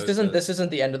 And So it's a this isn't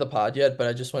the end of the pod yet, but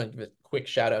I just want to give a quick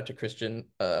shout out to Christian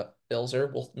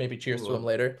Ilzer. We'll maybe cheers to him ooh,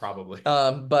 later. probably.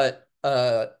 But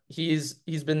he's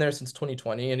been there since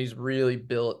 2020 and he's really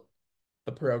built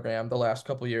the program the last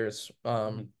couple years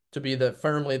Mhm. to be the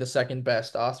firmly the second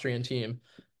best Austrian team.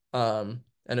 And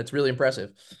it's really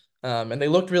impressive. And they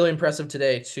looked really impressive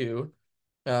today too.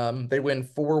 They win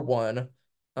 4-1.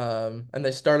 And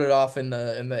they started off in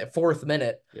the fourth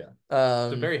minute. Yeah. It's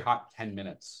a Um, very hot 10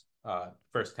 minutes.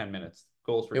 First 10 minutes.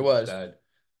 Goals for it each was. side.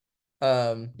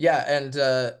 Yeah, and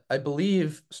I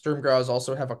believe Sturm Graz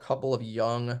also have a couple of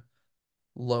young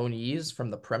loanees from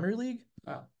the Premier League.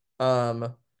 Oh.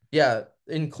 Um, yeah,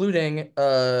 including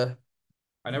I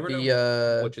never the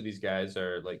know uh which of these guys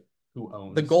are like who the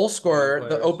owns goal one of the scorer, the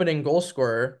players. opening goal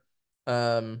scorer.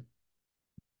 Um,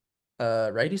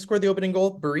 right, he scored the opening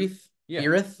goal. Yeah.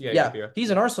 Beerith, Yeah, yeah, yeah, Bira. he's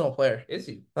Yeah. an Arsenal player. Is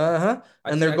he? Uh-huh.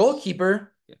 And their I'd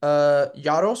goalkeeper, yeah.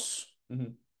 Jaros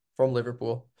Hmm. from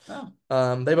Liverpool.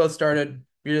 Oh. They both started.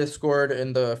 Beerith scored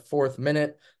in the fourth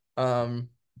minute. Um,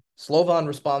 Slovan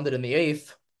responded in the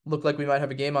eighth. Looked like we might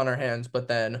have a game on our hands, but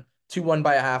then 2-1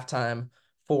 by a halftime,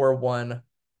 4-1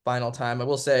 final time. I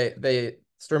will say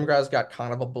Sturm Graz got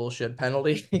kind of a bullshit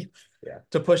penalty Yeah.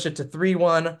 to push it to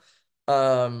 3-1.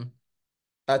 Um,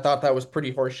 I thought that was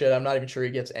pretty horseshit. I'm not even sure he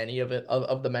gets any of it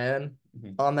of the man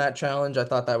Hmm. on that challenge. I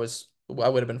thought that was I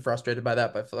would have been frustrated by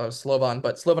that, but I was Slovan.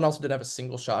 But Slovan also didn't have a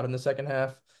single shot in the second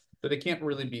half. So they can't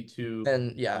really be too,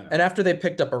 And yeah, you know, and after they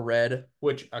picked up a red,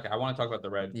 which okay, I want to talk about the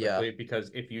red yeah. quickly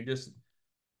because if you just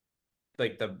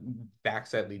like the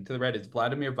backside lead to the red is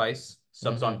Vladimir Weiss,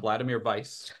 subs on Hmm. Vladimir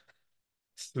Weiss,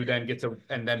 who then gets a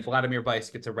and then Vladimir Weiss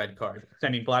gets a red card,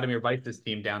 sending Vladimir Weiss's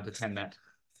team down to 10 men.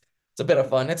 It's a bit of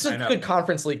fun. It's I just know. good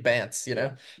conference league bants, you Yeah.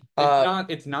 know. It's Uh, not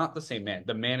it's not the same man.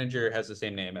 The manager has the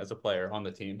same name as a player on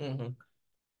the team. mhm.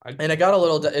 I And it got a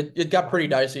little, it got pretty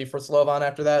dicey for Slovan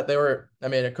after that. They were, I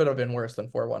mean, it could have been worse than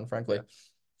 4-1, frankly.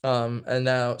 yeah. And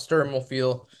now Sturm will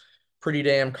feel pretty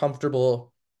damn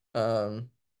comfortable. And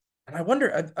I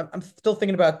wonder, I'm still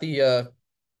thinking about the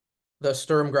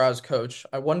Sturm Graz coach.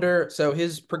 I wonder, so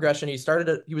his progression,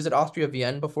 he was at Austria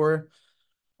Vienna before.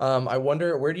 I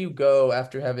wonder where do you go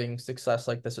after having success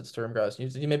like this at Sturm Graz?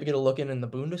 You maybe get a look in the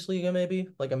Bundesliga, maybe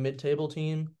like a mid-table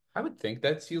team, I would think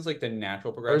that feels like the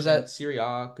natural or is progression. that? Serie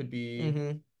A could be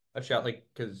Mm-hmm. a shout, like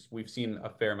because we've seen a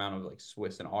fair amount of like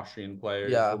Swiss and Austrian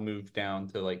players will Yeah, move down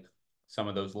to like some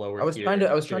of those lower tier I was trying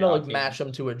Serie to A like match teams.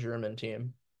 them to a German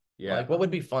team. Yeah, Like, what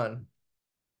would be fun?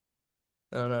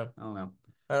 I don't know. I don't know.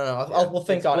 I don't know. Yeah, We'll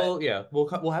think on it.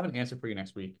 we'll have an answer for you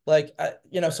next week. Like, I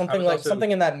was also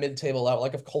something in that mid-table level.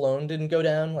 Like if Cologne didn't go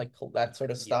down, like that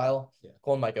sort of yeah style. yeah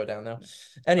Cologne might go down though. okay.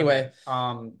 Anyway,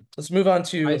 let's move on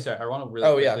to. I want to really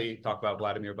Oh yeah. quickly talk about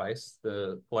Vladimir Weiss,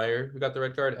 the player who got the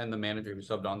red card, and the manager who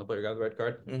subbed on the player who got the red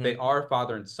card. They Mm-hmm. are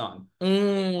father and son.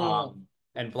 Mm. Um,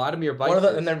 and Vladimir Weiss's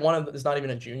One of the, is not even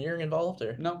a junior involved,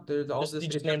 or no, there's all just this. you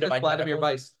just It's named him just Vladimir identical.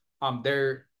 Weiss.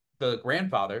 They're the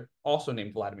grandfather, also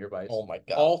named Vladimir Weiss. Oh my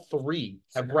God. All three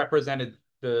have represented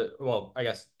I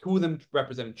guess two of them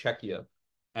represented Czechia,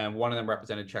 and one of them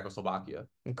represented Czechoslovakia.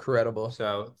 Incredible.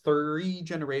 So three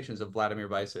generations of Vladimir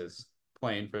Weisses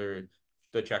playing for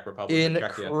the Czech Republic or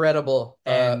Czechia, Incredible.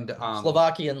 and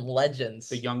Slovakian the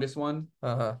legends. youngest one,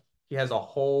 Uh-huh. he has a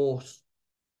whole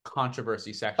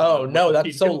controversy section Oh on no,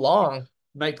 that's so Wikipedia. long.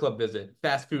 Nightclub visit,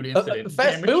 fast food incident,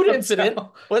 Fast damage food incident?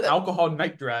 hotel, What alcohol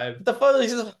night drive. the fuck?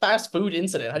 This is a fast food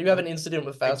incident. How do you have an incident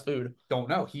with I fast food? don't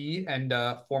know. He and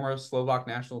former Slovak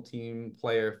national team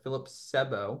player Filip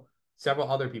Sebo, several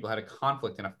other people had a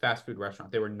conflict in a fast food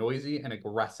restaurant. They were noisy and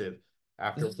aggressive Is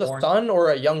after this the warning son or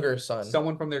a younger son?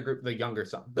 someone from their group, the younger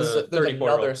son, the There's 34-year-old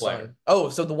another player, son. Oh,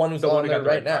 so the one who's the one on who there got the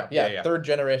right red now. card. Yeah, Yeah, yeah. third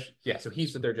generation. Yeah, so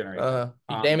he's the third generation.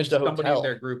 He damaged a Somebody in their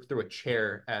hotel. group threw a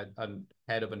chair at a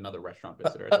head of another restaurant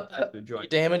visitor at the He joint.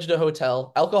 damaged a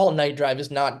hotel. Alcohol night drive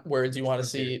is not words you want to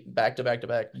Okay. see back to back to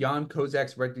back. Jan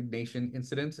Kozak's resignation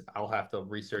incident. I'll have to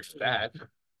research that.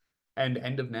 And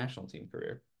end of national team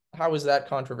career. How is that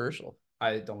controversial?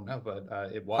 I don't know, but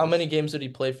it How many was. games did he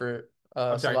play for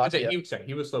I'm sorry. Slovakia?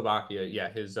 He was Slovakia. Yeah,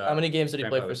 his How many games did he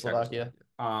play grandfather for was Slovakia?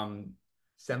 Czechoslovakia.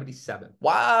 77.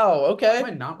 Wow, How do okay. I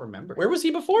not remember? Where was he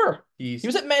before? He He's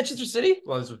was at Manchester City?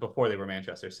 well, this was before they were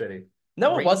Manchester City.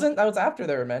 No, it Rain, wasn't. That was after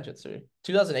they were Manchester.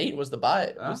 2008 was the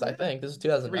buy. Was I yeah, think this is three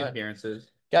 2009. appearances.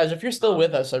 Guys, if you're still Um,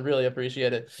 with us, I really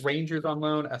appreciate it. Rangers on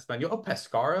loan, Espanol. Oh,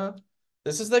 Pescara.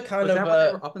 This is the kind Was of that when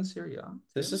they were up in Syria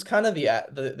this too? is kind of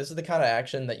this is the kind of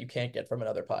action that you can't get from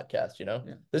another podcast, you know?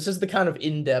 Yeah. This is the kind of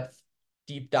in-depth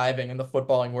deep diving in the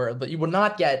footballing world that you will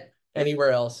not get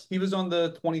anywhere else. He was on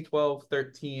the So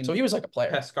 2012-13 he was like a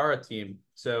player. Pescara team.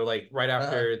 So like right Uh-huh.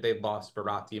 after they lost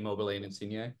Verratti, Immobile, and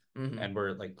Insigne, Hmm. and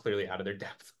were like clearly out of their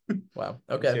depth Wow.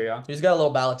 in Okay. Serie A. He's got a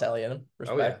little Balotelli in him.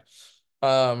 Oh yeah. Respect.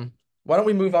 Why don't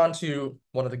we move on to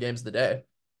one of the games of the day?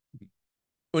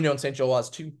 Union Saint-Gilloise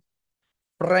 2,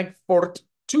 Frankfurt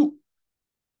 2.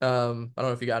 I don't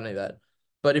know if you got any of that,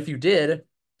 but if you did,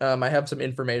 I have some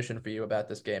information for you about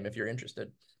this game if you're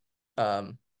interested.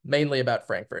 Mainly about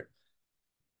Frankfurt.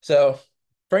 So,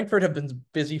 Frankfurt have been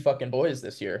busy fucking boys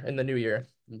this year in the new year.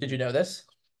 Did you know this?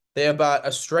 They have bought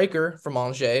a striker from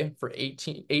Angers for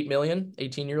 8 million,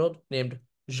 18-year-old named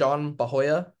Jean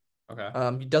Bahoya.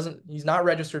 Okay. He's not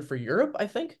registered for Europe, I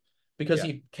think, because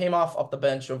Yeah. he came off the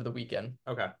bench over the weekend.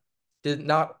 Okay. Did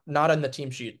not on the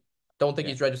team sheet. Don't think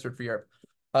Yeah. he's registered for Europe.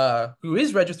 Who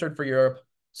is registered for Europe?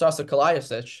 Sasa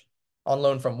Kalajdzic on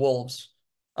loan from Wolves.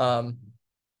 Um,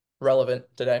 Relevant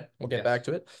today. We'll get Yes. back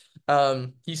to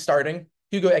it. He's starting.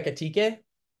 Hugo Ekitike,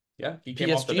 Yeah. He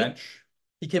came off the PSG. bench.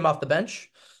 He came off the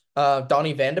bench.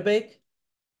 Donny Van de Beek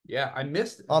Yeah, I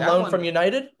missed on that loan one. from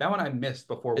United. That one I missed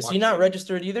before Is he not watching.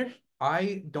 registered either?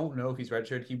 I don't know if he's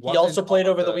registered. He He wasn't also played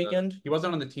on over the weekend. he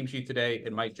wasn't on the team sheet today.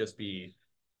 It might just be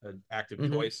an active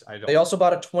Mhm. choice. I They don't. also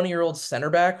bought a 20-year-old center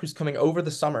back who's coming over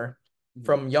the summer Mhm.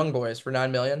 from Young Boys for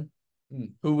 9 million,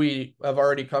 Mm. who we have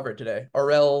already covered today.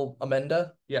 Aurel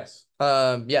Amenda. Yes.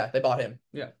 Yeah, they bought him.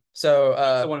 Yeah. So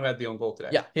That's the one who had the own goal today.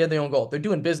 yeah, he had the own goal. They're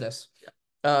doing business.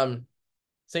 Yeah.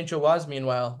 Saint Gilloise,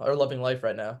 meanwhile, are loving life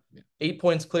right now. Yeah. 8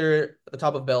 points clear at the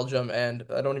top of Belgium, and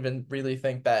I don't even really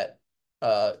think that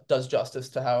does justice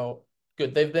to how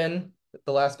good they've been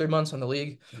the last 3 months in the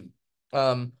league.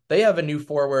 They have a new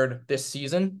forward this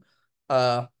season,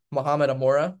 Mohamed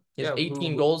Amora. He has Yeah,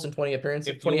 18 who, goals in 20 appearances,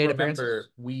 if you'll 28 appearances. remember,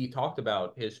 we talked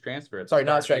about his transfer at the Sorry, start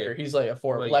not of the striker. year. He's like a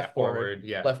Well, yeah, left forward,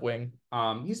 yeah. left wing.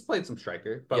 He's played some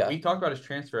striker, but Yeah. we talked about his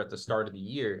transfer at the start of the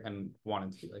year and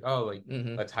wanted to be like, oh, like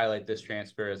let's highlight this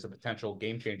transfer as a potential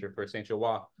game changer for Saint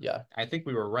Gilloise. Yeah. I think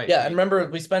we were right. Yeah, and remember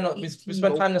we spent time this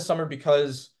goals. summer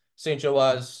because St.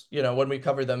 Gilloise, when we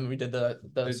covered them, we did the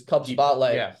Cub deep-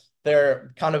 spotlight. Yeah.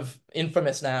 They're kind of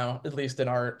infamous now, at least in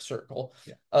our circle,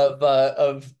 Yeah.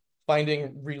 of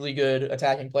finding really good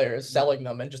attacking players, selling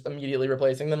them, and just immediately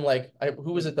replacing them. Like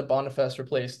who was it that Boniface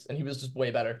replaced, and he was just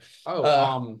way better.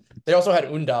 Oh, They also had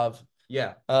Undav.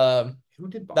 yeah. Who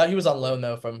did that he was on loan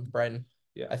though from Brighton.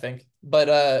 Yeah. I think.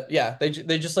 But yeah, they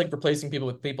just like replacing people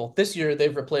with people. This year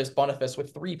they've replaced Boniface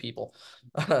with 3 people.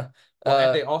 Well,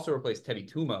 and they also replaced Teddy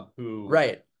Tuma, who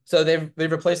Right. So they've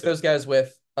replaced those guys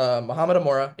with Mohamed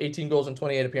Amora, 18 goals in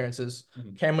 28 appearances,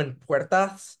 Cameron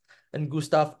Puertas, and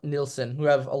Gustav Nilsson, who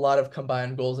have a lot of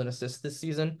combined goals and assists this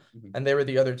season. And they were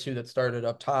the other 2 that started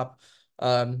up top.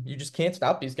 You just can't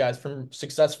stop these guys from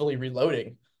successfully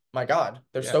reloading. My God,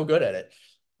 they're so good at it.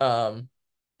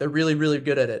 They're really, really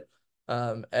good at it.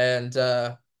 And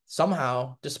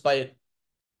somehow, despite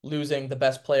losing the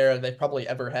best player they've probably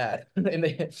ever had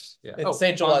in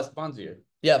St. Gilloise. Bonzier.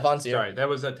 Yeah, Vonsier. Sorry, that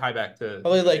was a tieback to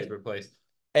probably like replaced.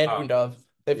 And Undav.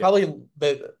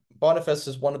 Boniface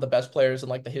is one of the best players in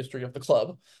like the history of the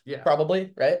club. Yeah.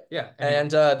 Probably, right? Yeah. And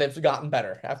they've gotten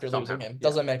better after losing him.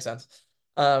 Doesn't make sense.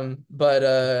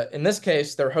 But in this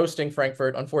case, they're hosting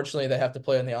Frankfurt. Unfortunately, they have to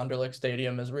play in the Anderlecht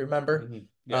Stadium, as we remember,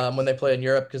 when they play in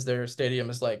Europe, because their stadium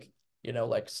is like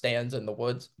stands in the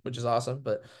woods, which is awesome.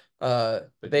 But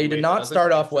they did not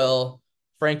start off well.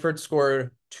 Frankfurt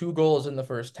scored 2 goals in the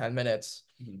first 10 minutes.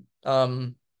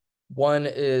 One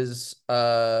is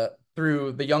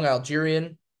through the young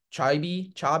Algerian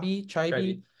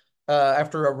Chabi,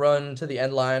 after a run to the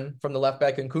end line from the left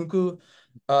back in Kunku.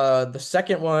 The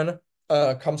second one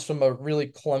comes from a really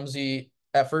clumsy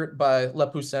effort by Le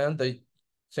Poussin, the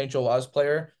Saint Gilloise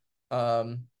player,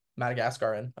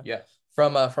 Madagascaran. Yeah.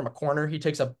 From a corner, he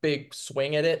takes a big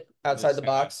swing at it outside the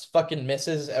box, fucking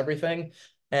misses everything,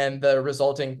 and the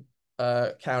resulting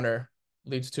counter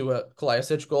leads to a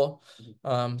Kalajdzic goal.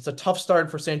 It's a tough start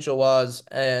for Saint Gilloise,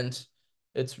 and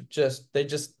they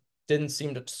just didn't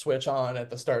seem to switch on at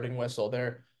the starting whistle.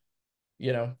 They're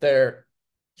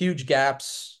huge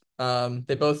gaps.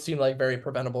 They both seem like very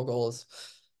preventable goals.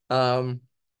 But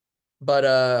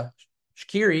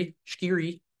Shkiri,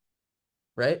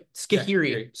 right?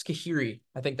 Skihiri.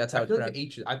 I think that's how it's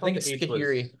pronounced. I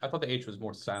thought the H was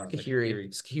more silent.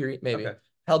 Skihiri, maybe. Okay.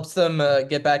 Helps them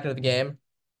get back into the game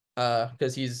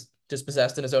because he's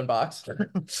dispossessed in his own box.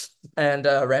 And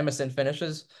Ramison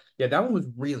finishes. Yeah, that one was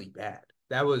really bad.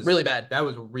 That was really bad. That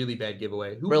was a really bad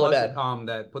giveaway. Who really was bad. it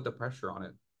that put the pressure on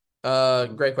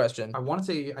it? Great question. I want to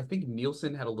say I think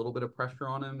Nielsen had a little bit of pressure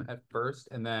on him at first,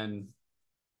 and then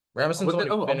Rameson's the Was one it?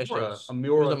 who Oh, Amora. finishes. It was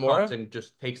Amora comes Amora? and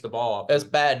just takes the ball off That's him.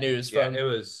 bad news Yeah, from. it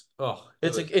It's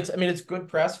was like it's. bad. I mean, it's good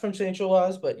press from St.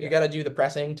 Waz, but you Yeah, got to do the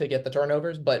pressing to get the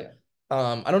turnovers. yeah. But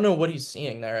I don't know what he's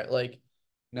seeing there. Like,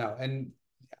 No, and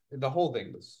the whole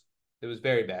thing was it was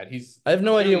very bad. He's I have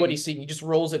no idea what clearly he's seeing. He just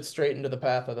rolls it straight into the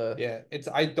path of the. yeah. It's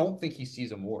I don't think he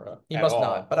sees Amora He at must not,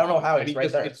 all but I don't know wide, how. and It's he right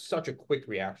just there. it's such a quick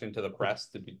reaction to the press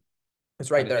to be It's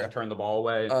kind right of just there. turn the ball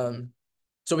away.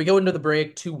 So we go into the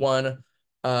break 2-1.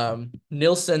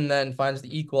 Nilsson then finds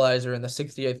the equalizer in the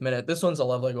 68th minute. This one's a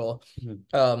lovely goal.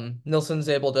 Mhm. Nilsson's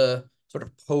able to sort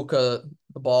of poke the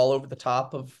ball over the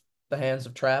top of the hands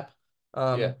of Trapp.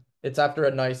 Yeah, It's after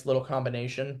a nice little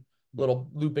combination, little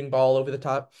looping ball over the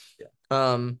top. yeah.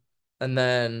 Um, and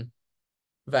then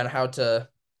Van Houte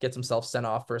gets himself sent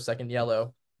off for a second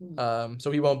yellow.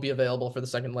 So he won't be available for the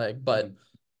second leg. But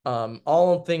Mhm.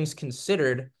 all things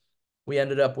considered, we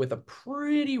ended up with a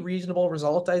pretty reasonable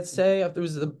result, I'd say. It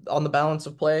was on the balance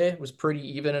of play, it was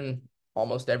pretty even in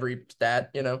almost every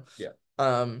stat. Yeah.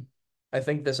 Um, I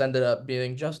think this ended up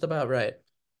being just about right.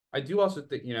 I do also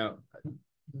think,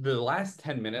 the last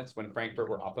 10 minutes when Frankfurt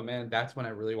were up a man, that's when I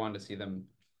really wanted to see them,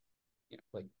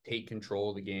 like take control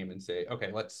of the game and say,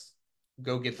 okay, let's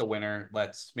go get the winner.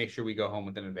 Let's make sure we go home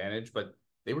with an advantage. But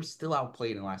they were still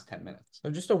outplayed in the last 10 minutes.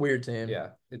 They're just a weird team. Yeah.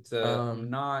 I'm Um,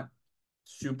 not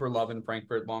super loving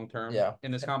Frankfurt long term yeah.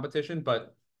 in this competition,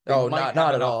 but they Oh, not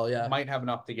at all. Yeah, might have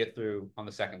enough to get through on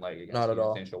the second leg not against at even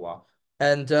all. Saint Chalois.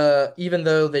 And even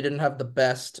though they didn't have the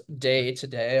best day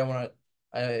today,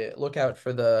 I look out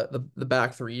for the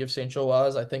back three of St.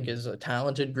 Chalois, I think is a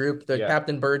talented group. The Yeah.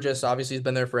 captain Burgess obviously has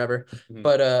been there forever, Mhm.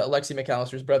 but Alexi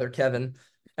McAllister's brother Kevin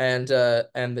and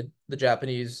the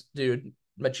Japanese dude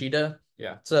Machida.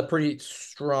 Yeah. It's a pretty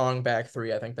strong back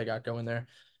three, I think they got going there.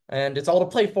 And it's all to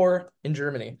play for in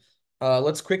Germany.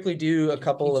 Let's quickly do a Dude,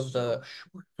 couple he's of so the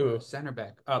short for a who. center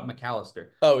back. McAllister.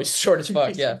 Oh, he's short as fuck,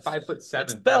 He's yeah. like 5 foot It's 7,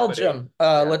 5 foot 8. Belgium.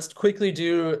 Yeah. Let's quickly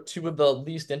do two of the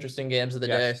least interesting games of the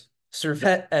day. Yes.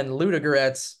 Servette and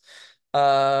Ludogorets.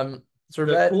 Um, The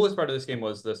Servette. coolest part of this game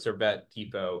was the Servette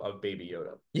tifo of Baby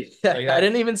Yoda. Yeah, Like I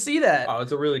didn't that's even see that. oh,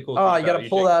 it's a really cool Oh, you tifo. gotta You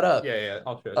pull should that up. yeah, yeah,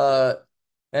 I'll show it to you. Uh,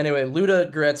 anyway,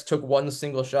 Ludogorets took one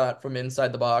single shot from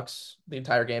inside the box the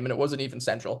entire game, and it wasn't even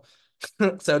central.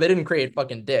 So they didn't create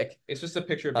fucking dick. It's just a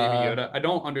picture of Baby Uh, Yoda. I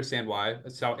don't understand why.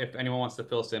 So if anyone wants to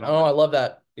fill us in on Oh, I that, love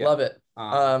that. yeah. Love it.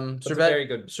 But it's a Servette, very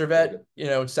Servette,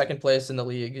 good. second place in the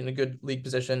league in a good league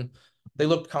position. They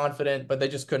looked confident, but they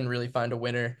just couldn't really find a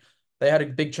winner. They had a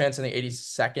big chance in the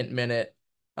 82nd minute.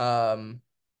 Um,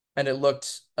 and it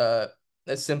looked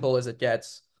as simple as it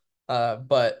gets.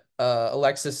 But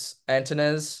Alexis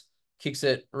Antonez kicks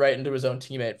it right into his own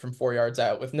teammate from 4 yards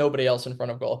out with nobody else in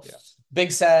front of goal. Yeah.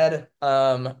 Big sad.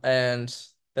 And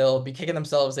they'll be kicking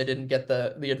themselves they didn't get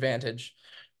the advantage.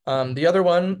 The other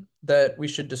one that we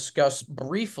should discuss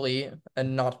briefly,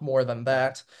 and not more than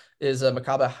that, is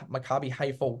Maccabi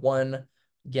Haifa 1,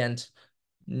 Ghent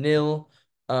 0.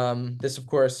 This, of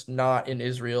course, not in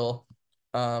Israel.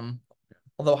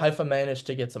 Although Haifa managed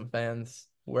to get some fans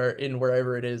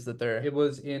wherever it is that they're It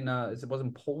was in it was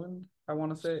in Poland, I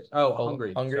want to say. Oh,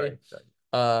 Hungary. Hungary.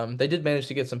 Sorry. They did manage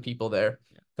to get some people there.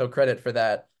 Yeah. So credit for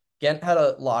that. Ghent had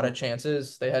a lot of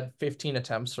chances. They had 15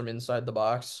 attempts from inside the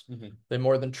box. Mhm. They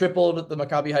more than tripled the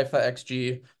Maccabi Haifa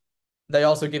XG. They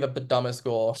also gave up the dumbest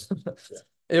goal. Yeah.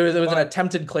 It was an But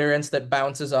attempted clearance that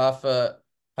bounces off a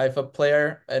Haifa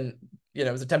player, and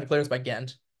it was attempted clearance by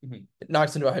Ghent. mhm. It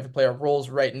knocks into a Haifa player, rolls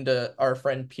right into our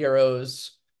friend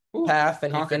Piero's Ooh, path,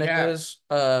 and he CONCACAF. finishes.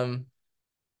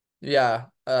 Yeah.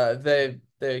 They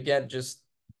again just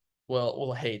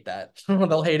will hate that.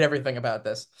 They'll hate everything about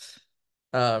this.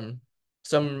 Um,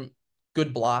 some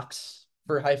good blocks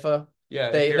for Haifa. Yeah,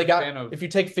 if They you're a got fan of if you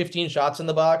take 15 shots in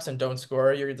the box and don't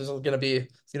score, there's gonna be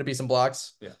some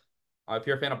blocks. yeah, if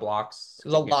you're a fan of blocks,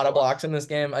 There's a kicking is lot a of watch. blocks in this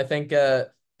game. I think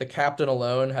the captain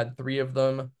alone had three of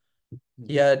them. Mhm.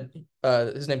 He had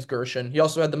his name's Gershon. He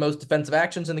also had the most defensive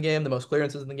actions in the game, the most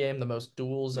clearances in the game, the most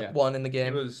duels Yeah, won in the he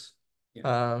game. was.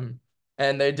 Yeah, Um,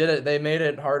 and they did it. They made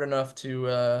it hard enough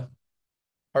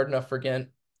for Ghent.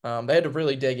 They had to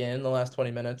really dig in the last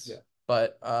 20 minutes, yeah.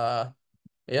 but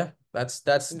yeah, that's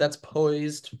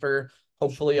poised for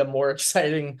hopefully a more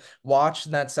exciting watch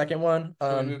than that second one.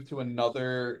 Should we move to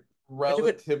another I do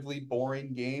it. relatively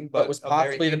boring game, What but was a very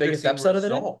possibly the biggest interesting upset of the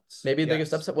day? result? Maybe the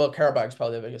biggest Yes. upset. Well, Qarabag's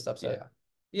probably the biggest upset,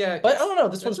 Yeah. Yeah. but I don't know.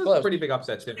 This This one's was a close. pretty big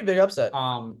upset too. Pretty big upset.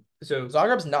 So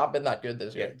Zagreb's not been that good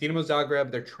this yeah, year. Dinamo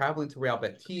Zagreb, they're traveling to Real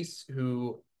Betis,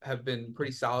 who have been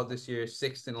pretty solid this year,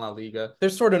 sixth in La Liga. They're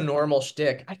sort of normal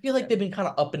shtick. I feel like Yeah. they've been kind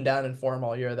of up and down in form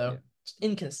all year, Yeah. though.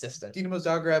 inconsistent. Dinamo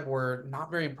Zagreb were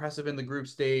not very impressive in the group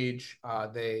stage.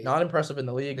 Not impressive in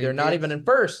the league. They They're not did. even in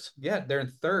first. Yeah, they're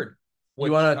in third. You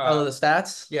Which want to tell the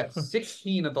stats? yeah,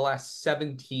 16 of the last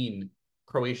 17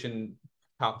 Croatian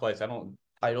top flights. I don't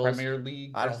Titles. Premier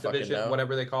League, I don't first fucking division, know.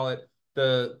 whatever they call it.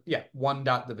 The one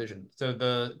dot division. So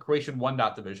the Croatian one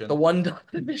dot The division. one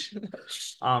division.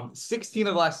 16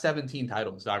 of the last 17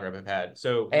 titles Zagreb have had.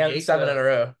 So And Rijeka, 7 in a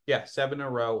row. yeah, 7 in a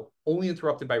row, only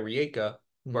interrupted by Rijeka,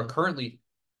 who are Mhm. currently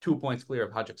 2 points clear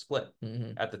of Hajduk Split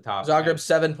Mhm. at the top. Zagreb's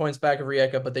 7 points back of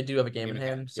Rijeka, but they do have a game in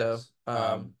hand, so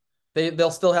Yes.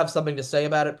 they'll still have something to say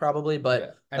about it probably. But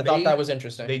Yeah. I And thought that was they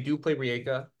interesting. do play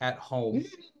Rijeka at home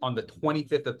on the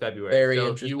 25th of February. Very So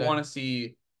if you want interesting. to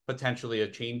see potentially a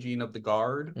changing of the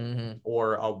guard Mm-hmm.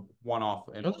 or a one-off,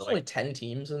 and There's only 10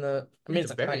 teams in the. I mean,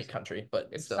 it's a tiny small. country, but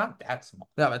It's still. not that small.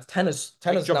 No, it's 10 Like is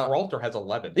not. Gibraltar has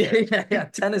 11. Yeah.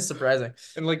 10 is surprising.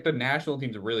 And like the national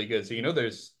teams are really good. So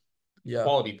there's Yeah.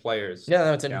 quality players Yeah,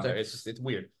 no, it's down there. interesting. It's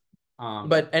weird.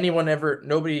 But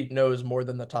nobody knows more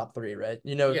than the top three, right?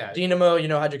 You know Yeah, Dinamo, you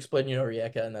know Hajduk Split, you know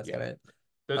Rijeka, and that's yeah. kind of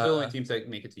Those are the only uh teams that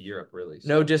make it to Europe, really.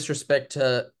 no So disrespect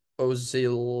to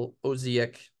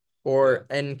Osijek yeah, or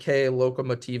NK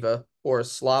Lokomotiva or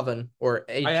Slaven or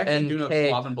I actually do know HNK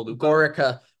Slaven Belupo.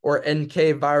 Gorica or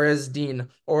NK Varezdin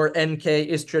or NK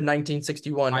Istra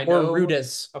 1961 I or know.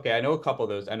 Rudis. Okay, I know a couple of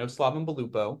those. I know Slaven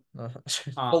Belupo. Um,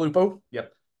 Belupo?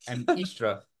 yep, and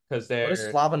Istra because What is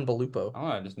they're. Slaven Belupo? Oh,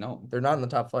 I just know them. They're not in the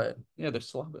top five. Yeah, they're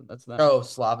Slaven. That's them. Oh,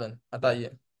 Slaven. I Yeah, thought you.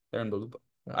 they're in Belupo.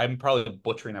 Oh. I'm probably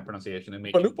butchering that pronunciation and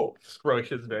making Belupo.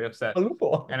 Croatians very upset.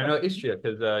 Belupo. And I know Istria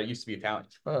because it used to be Italian.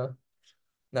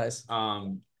 Nice.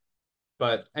 Um,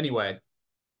 but anyway,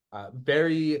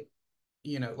 very,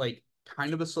 like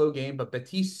kind of a slow game, but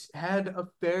Betis had a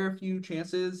fair few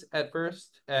chances at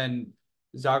first, and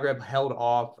Zagreb held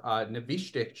off.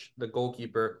 Nevistic, the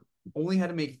goalkeeper, only had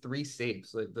to make 3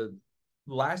 saves. Like the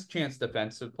last chance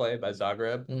defensive play by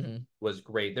Zagreb Mm-hmm. was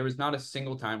great. There was not a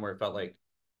single time where it felt like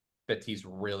Betis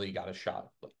really got a shot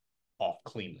like, off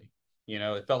cleanly.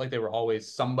 It felt like they were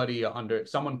always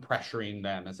someone pressuring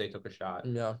them as they took a shot.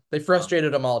 Yeah. They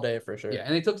frustrated them all day for sure. Yeah,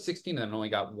 and they took 16 and only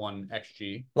got 1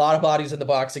 XG. A lot of bodies in the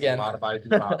box A again. lot of bodies in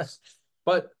the box.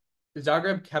 But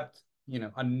Zagreb kept,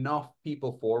 enough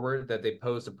people forward that they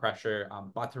posed a pressure.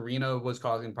 Baturino was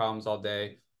causing problems all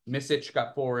day. Misic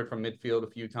got forward from midfield a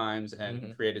few times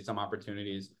and created some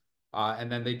opportunities.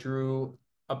 And then they drew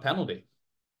a penalty.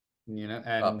 And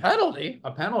A penalty.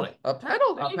 a penalty. A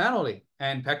penalty. A penalty.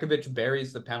 And Pekovic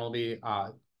buries the penalty.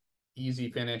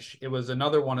 Easy finish. It was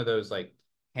another one of those like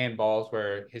handballs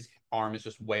where his arm is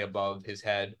just way above his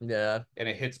head. Yeah. And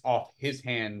it hits off his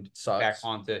hand back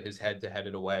onto his head to head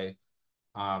it away.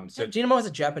 So Dinamo has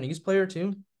a Japanese player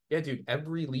too. Yeah, dude.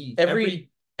 Every league,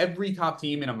 every top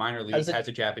team in a minor league has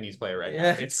a Japanese player right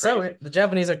now. It's so the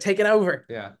Japanese are taking over.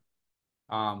 Yeah.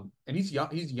 And he's young.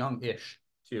 He's young-ish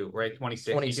too, right?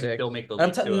 26. 26. He can still make the leap.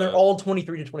 I'm telling you, they're all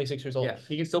 23 to 26 years old. Yeah,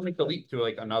 he can still make the leap to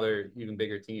like another even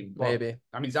bigger team. Well, maybe.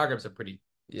 I mean, Zagreb's a pretty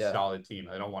solid team.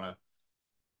 I don't want to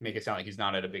make it sound like he's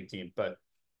not at a big team, but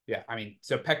yeah, I mean,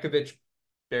 so Pekovic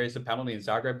buries the penalty and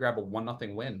Zagreb grab a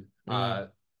 1-0 win.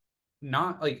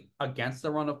 Not like against the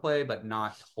run of play, but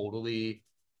not totally,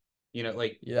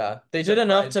 like they did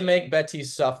enough to make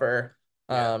Betis suffer.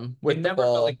 With it the never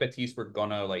ball. felt like Betis were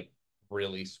gonna like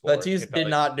really score. Betis did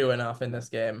not do enough in this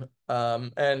game.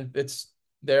 And they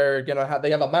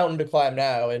have a mountain to climb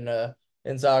now in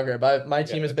Zagreb. My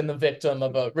team has been the victim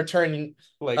of a returning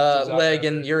leg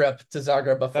in Europe to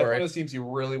Zagreb before. That's one of those teams you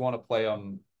really want to play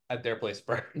at their place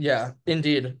first. Yeah,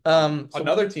 indeed.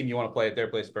 Another team you want to play at their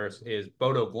place first is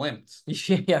Bodo Glimt,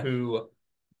 who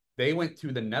they went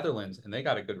to the Netherlands and they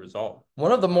got a good result.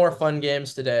 One of the more fun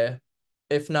games today,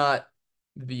 if not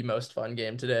the most fun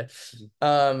game today.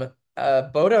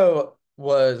 Bodo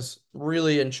was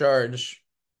really in charge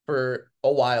for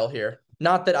a while here.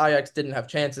 Not that Ajax didn't have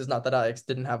chances, not that Ajax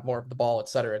didn't have more of the ball, et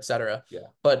cetera, et cetera. Yeah.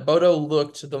 But Bodo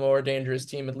looked the more dangerous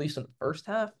team, at least in the first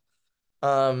half.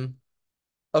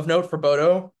 Of note for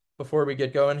Bodo, before we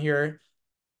get going here,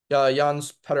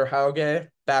 Jans Petter Hauge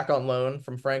back on loan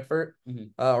from Frankfurt,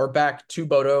 or back to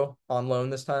Bodo on loan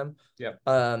this time. Yeah.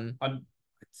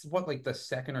 It's like the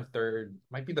second or third,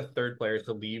 might be the third player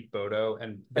to leave Bodo,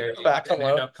 and they're back on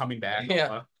loan. End up coming back.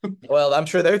 Yeah. Well, I'm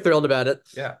sure they're thrilled about it.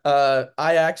 Yeah.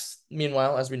 Ajax,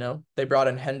 meanwhile, as we know, they brought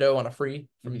in Hendo on a free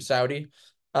from Saudi.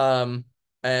 And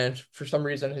for some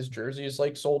reason his jersey is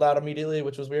like sold out immediately,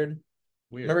 which was weird.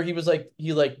 Remember he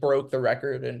broke the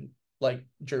record in like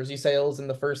jersey sales in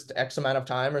the first X amount of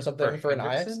time or something for an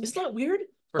Ajax. It's not weird.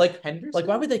 For Henderson? Like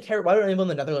why would they care? Why would anyone in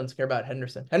the Netherlands care about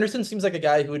Henderson? Henderson seems like a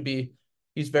guy who would be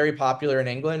He's very popular in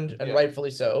England and Yeah.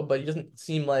 rightfully so, but he doesn't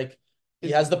seem like he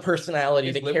Is has the personality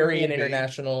is to carry Liverpool an big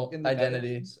international in the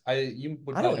identity. Netherlands? You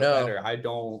would I probably don't know know. better. I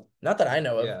don't. Not that I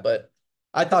know of, Yeah, but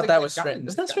I because thought like that was strange.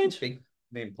 Isn't that it's gotten strange? big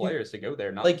name He, players to go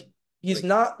there. Not like he's like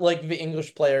not like the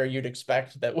English player you'd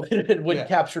expect that would yeah,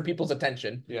 capture people's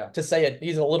attention. yeah, To say it,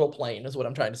 he's a little plain, is what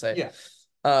I'm trying to say. yeah.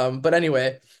 But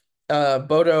anyway,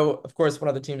 Bodo, of course, one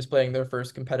of the teams playing their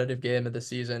first competitive game of the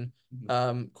season.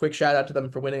 Mhm. Quick shout out to them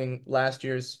for winning last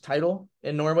year's title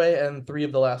in Norway and three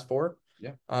of the last four.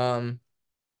 Yeah. Um,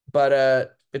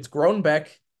 but it's Groenbeck,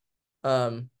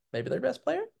 maybe their best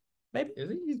player, maybe. Is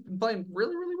he? He's been playing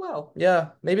really, really well. Yeah,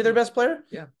 maybe their He, best player.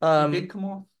 yeah, he did Um, come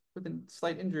off with a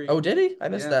slight injury. oh, did he? I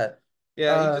missed Yeah, that.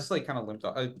 yeah. He Uh, just like kind of limped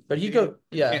off. but he go,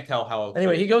 You yeah. can't tell how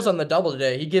Anyway, he goes seriously. on the double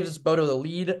today. He gives Bodo the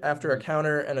lead after a Mhm.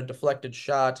 counter and a deflected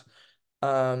shot,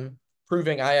 um,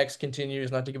 proving Ajax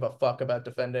continues not to give a fuck about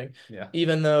defending, Yeah.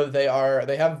 even though they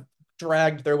have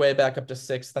dragged their way back up to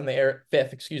sixth and the air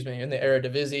fifth, excuse me, in the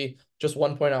Eredivisie, just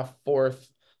 1 point off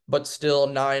fourth, but still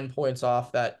 9 points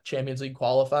off that Champions League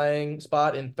qualifying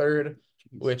spot in third,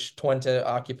 Jeez. which Twente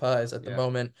occupies at the Yeah.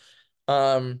 moment.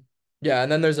 Um, yeah,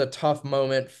 and then there's a tough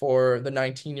moment for the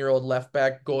 19-year-old left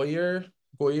back Goyer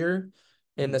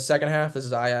in Mhm. the second half. This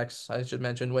is Ajax, I should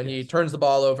mention, when he Yes. turns the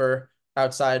ball over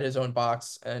outside his own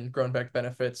box and Groenbeck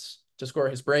benefits to score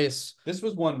his brace. This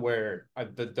was one where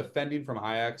the defending from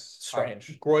Ajax,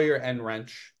 Strange. Groyer and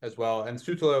Wrench as well, and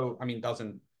Sutalo. I mean,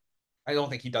 doesn't. I don't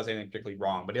think he does anything particularly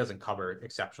wrong, but he doesn't cover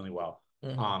exceptionally well.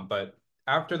 Mm-hmm. But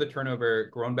after the turnover,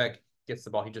 Groenbeck gets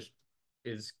the ball. He just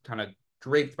is kind of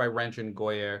draped by Wrench and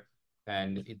Goyer,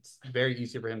 and it's very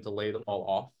easy for him to lay the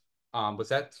ball off. Was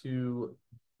that to?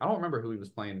 I don't remember who he was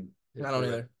playing it I don't through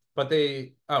it, either. but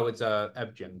they. Oh, it's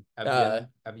Evgen, Uh,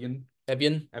 Evgen,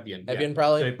 Evian, Evian, yeah. Evian So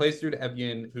probably. he plays through to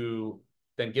Evian, who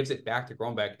then gives it back to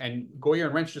Groenbeck, and Goyer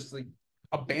and Wrench just like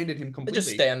abandoned him They just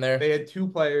completely. stand there. They had two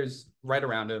players right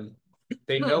around him.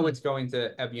 They know Hmm. it's going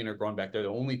to Evian or Groenbeck. They're the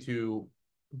only two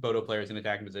Bodo players in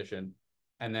attacking position.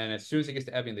 And then as soon as he gets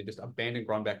to Evian, they just abandon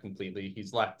Groenbeck completely.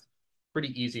 He's left pretty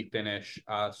easy finish.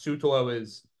 Sutalo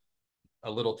is a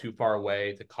little too far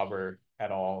away to cover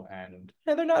at all, and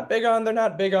Yeah, they're not big on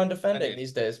and defending it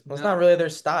these days. Well, it's not no, really their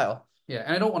style. yeah,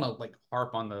 and I don't want to like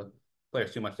harp on the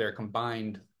players too much. They're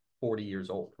combined 40 years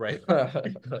old, right?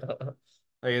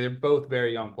 Like, they're both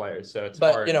very young players, so it's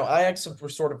But hard. Ajax were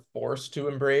sort of forced to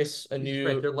embrace a He's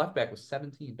right. new. Their left back was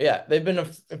 17. Yeah, they've been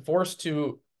forced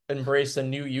to embrace a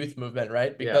new youth movement,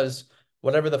 right? Yeah. Because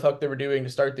whatever the fuck they were doing to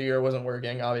start the year wasn't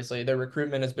working. Obviously, their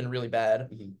recruitment has been really bad,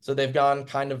 Mhm. so they've gone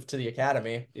kind of to the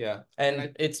academy, Yeah. And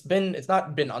and it's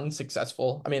not been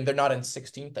unsuccessful. I mean, they're not in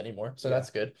 16th anymore, so yeah,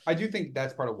 that's good. I do think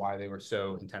that's part of why they were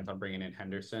so intent on bringing in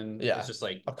Henderson. It's Yeah, just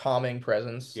like, a calming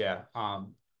presence. yeah.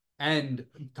 And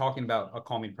talking about a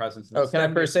calming presence in the Oh, can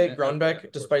I first 70th say minute. Oh, yeah, Groenbeck, of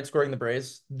course. despite scoring the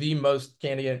brace, the most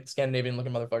Scandinavian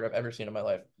looking motherfucker I've ever seen in my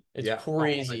life. It's Yeah. Oh,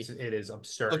 crazy. it is Look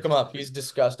absurd. him up. He's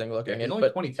disgusting Yeah, looking, he's and only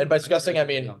but 22. and by I didn't disgusting I realize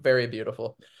he was mean young. very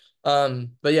beautiful.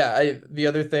 But yeah, the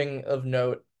other thing of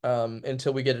note,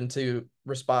 until we get into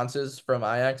responses from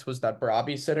Ajax was that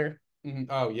Brabi sitter. Mhm.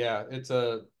 Oh yeah, it's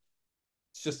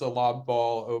just a lob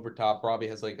ball over top. Robbie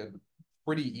has like a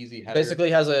pretty easy header,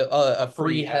 Basically has a a free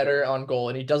free header header, on goal,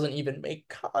 and he doesn't even make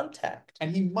contact.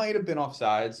 and he might have been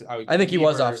offsides. I think he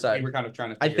was We offside. were kind of trying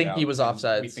to I figure it think he out, was and we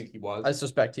offsides. think he I was.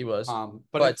 suspect he was. But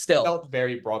But it still, felt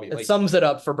very Robbie. it Like sums it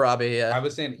up for Brabi, I yeah.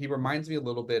 was saying, he reminds me a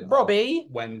little bit of Brabi.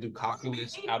 when Lukaku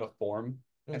is out of form.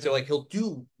 And so Hmm. like he'll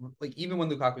do like even when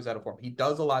Lukaku's out of form, he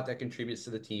does a lot that contributes to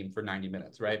the team for 90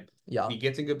 minutes, right? Yeah. He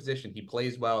gets in good position, he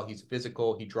plays well, he's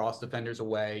physical, he draws defenders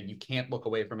away. You can't look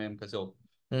away from him because he'll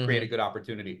create a Hmm. good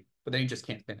opportunity, but then he just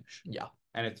can't finish. Yeah.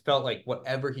 And it felt like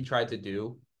whatever he tried to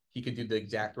do, he could do the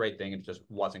exact right thing and it just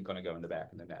wasn't going to go in the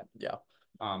back of the net. Yeah.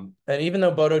 Um, And even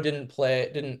though Bodo didn't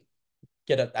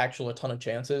get a ton of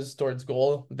chances towards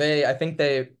goal, I think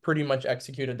they pretty much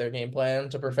executed their game plan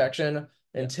to perfection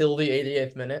yeah. until the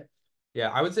 88th minute.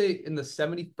 Yeah, I would say in the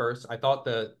 71st, I thought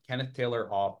the Kenneth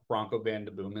Taylor off Bronco Van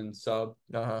de Boomen sub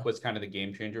Uh-huh. was kind of the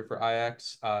game changer for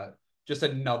Ajax. Just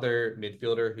another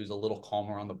midfielder who's a little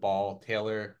calmer on the ball.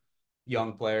 Taylor,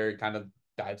 young player, kind of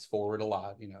dives forward a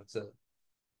lot.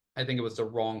 I think it was the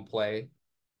wrong play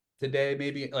today,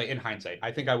 maybe like in hindsight.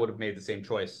 I think I would have made the same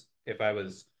choice if I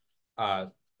was uh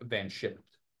Van Ship,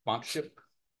 Von Ship,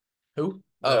 Who?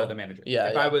 the Oh, manager. yeah,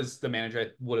 If I yeah. was the manager, I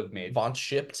would have made. Von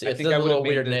Shipped. I It's think a I would have little made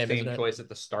weird the name, isn't same it? choice at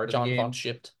the start of the John Von game.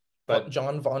 Shipped. But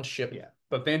John Von Shipped. yeah,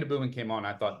 but Van de Boomen came on.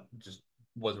 I thought just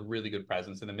was a really good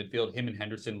presence in the midfield. Him and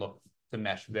Henderson looked to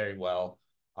mesh very well.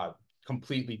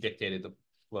 Completely dictated the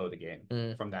flow of the game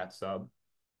Mm. from that sub.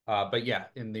 But yeah,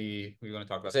 we want to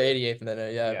talk about It's the 88th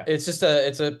minute. Yeah, yeah,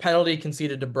 it's a penalty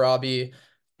conceded to Brabi,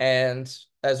 and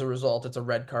as a result, it's a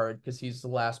red card because he's the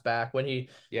last back. I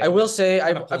yeah, will say,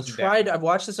 kind of I've pulls him down. tried. I've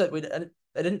watched this. I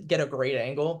didn't get a great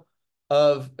angle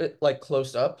of it, like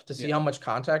close up to see Yeah, how much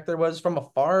contact there was from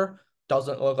afar.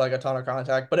 Doesn't look like a ton of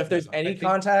contact, but if no, there's any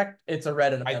contact, it's a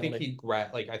red and a I think penalty. he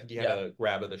grabbed like I think he had Yeah. a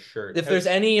grab of the shirt If there's because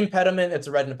any impediment, it's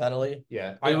a red and a penalty.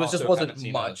 yeah, I It was just also wasn't haven't seen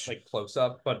a much. like close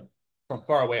up, but from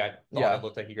far away I thought it Yeah.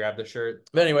 looked like he grabbed the shirt.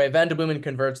 But anyway, Van de Boomen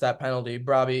converts that penalty.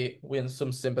 Brabi wins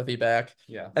some sympathy back.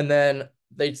 Yeah, And then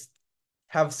they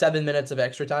have 7 minutes of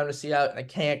extra time to see out, and I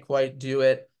can't quite do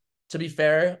it. To be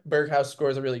fair, Berghaus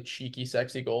scores a really cheeky,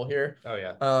 sexy goal here. oh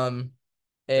yeah, Um,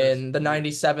 it was in the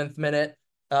 97th minute,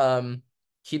 um,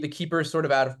 the keeper is sort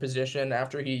of out of position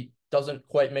after he doesn't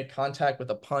quite make contact with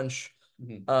a punch.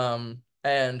 mhm.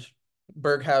 And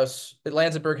it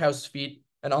lands at Berghaus' feet,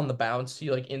 and on the bounce, he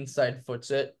like inside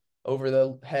foots it over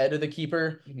the head of the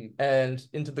keeper Mhm. and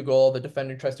into the goal. The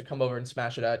defender tries to come over and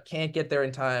smash it out. Can't get there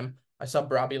in time. I saw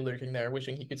Brabi lurking there,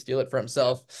 wishing he could steal it for Yeah.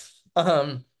 himself.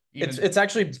 It's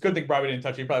actually It's a good thing Bobby didn't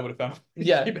touch it. He probably would have found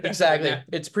yeah, exactly.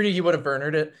 It's pretty. He would have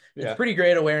burnered it. It's Yeah, pretty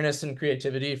great awareness and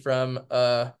creativity from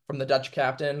the Dutch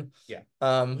captain,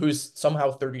 yeah. who's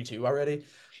somehow 32 already.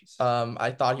 Jeez.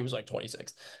 I thought he was like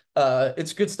 26.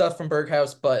 It's good stuff from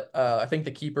Berghaus, but I think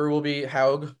the keeper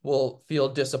Haug will feel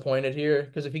disappointed here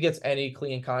because if he gets any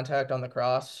clean contact on the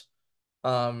cross,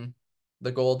 um,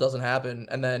 the goal doesn't happen,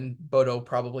 and then Bodo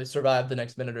probably survived the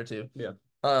next minute or two. Yeah.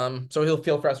 So he'll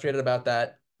feel frustrated about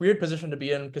that. Weird position to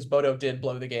be in because Bodo did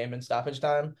blow the game in stoppage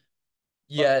time,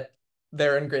 But yet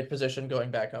they're in great position going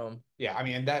back home. yeah, I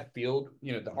mean, in that field,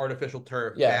 the artificial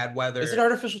turf, Yeah. bad Is it weather.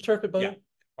 artificial turf at Yeah, Bodo?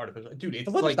 artificial. Dude, The it's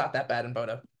weather's like not that bad in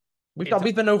Bodo. it's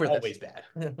We've been over always this.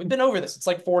 bad. We've been over this. It's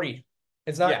like 40. Yeah,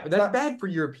 It's that's not bad for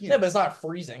yeah, but Europeans. it's not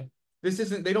freezing. This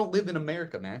isn't. They don't live in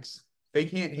America, Max. They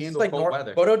can't It's handle like cold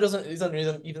weather. Bodo doesn't isn't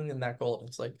even in that cold.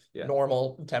 It's like Yeah,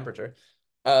 normal temperature.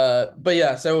 But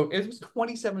yeah, so it was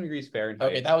 27 degrees okay,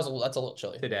 Fahrenheit that's a little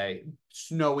chilly. today.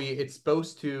 Snowy. It's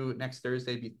supposed to next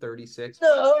Thursday be 36.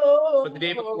 No. But the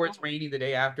day before it's rainy. The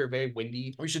day after, very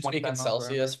windy. We should speak in 25 miles per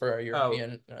Celsius hour. for our Oh,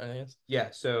 European audience. yeah.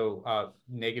 So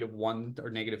 -1 or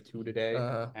 -2 today,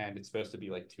 Uh, and it's supposed to be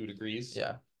like 2 degrees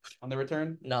yeah, on the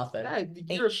return. nothing. The Ain't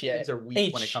Europeans shit. are weak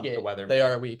Ain't when it comes to shit. weather, They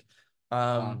man. are weak.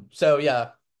 Um, So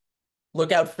yeah,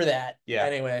 look out for that. yeah,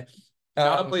 Anyway,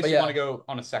 not a but place you want to yeah, go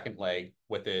on a second leg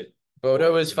with it.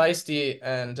 Bodo Or is feisty,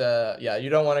 and yeah, you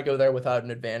don't want to go there without an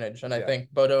advantage. And I yeah,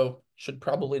 think Bodo should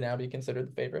probably now be considered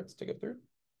the favorites to go through.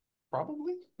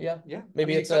 probably. Yeah, Yeah, I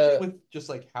maybe mean, it's especially a. with just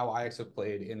like how Ajax have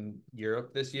played in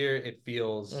Europe this year, it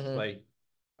feels Mhm. like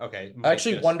okay, I might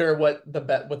actually just. wonder what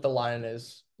the line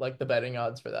is, like the betting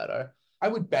odds for that are. I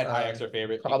would bet Ajax are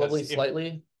favorite Probably because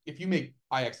slightly. if you make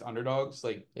Ajax underdogs,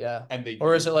 like, Yeah. and they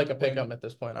Or is do it like a win, pick'em at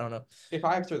this point? I don't know. if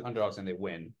Ajax are underdogs and they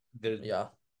win, Yeah.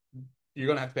 you're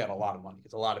gonna have to bet a lot of money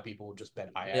because a lot of people will just bet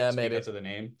Yeah, Ajax maybe. because of the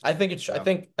name. I think it's So I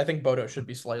think Bodo should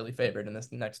be slightly favored in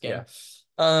this next game. yeah,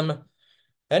 Um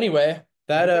anyway,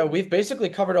 that anything we've basically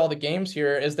covered all the games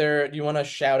here. Do you want to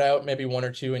shout out maybe one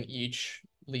or two in each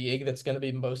league that's going to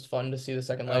be most fun to see the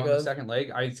second leg on the of? second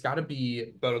leg, it's got to be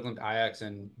Bodo Glimt, Ajax,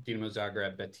 and Dinamo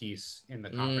Zagreb, Betis in the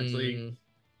Conference League.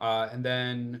 Mm, And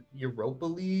then Europa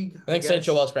League, I think St.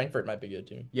 Joel's Frankfurt might be good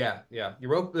too. Yeah, yeah.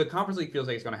 The Conference League feels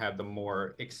like it's going to have the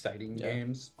more exciting Yeah.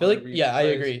 games. I feel like yeah, I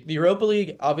agree. The Europa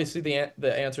League, obviously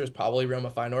the answer is probably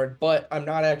Roma Feyenoord, but I'm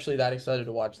not actually that excited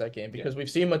to watch that game because we've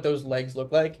seen what those legs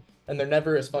look like, and they're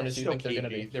never as fun They're as you so think they're going to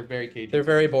cagey. be. They're very cagey. They're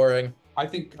very boring. I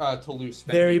think Toulouse,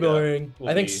 Very Benfica boring. will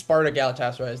I think be. Sparta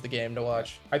Galatasaray is the game to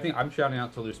watch. I think I'm shouting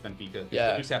out Toulouse, Benfica.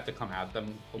 Yeah. Toulouse have to come at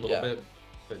them a little Yeah. bit,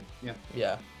 but yeah.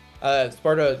 Yeah.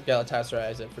 Sparta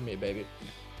Galatasaray is it for me, baby.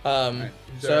 Right.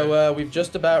 So we've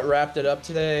just about wrapped it up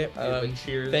today.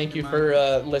 Cheers. Thank you for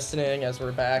listening as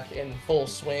we're back in full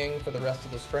swing for the rest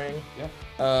of the spring.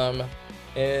 Yeah.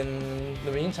 In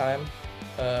the meantime,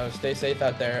 stay safe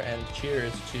out there and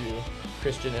cheers to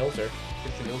Christian Ilzer,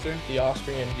 Christian Ilzer. the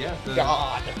Austrian Yeah.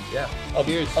 god Yeah. of,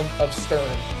 Cheers. of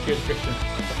Stern. Cheers,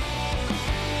 Christian.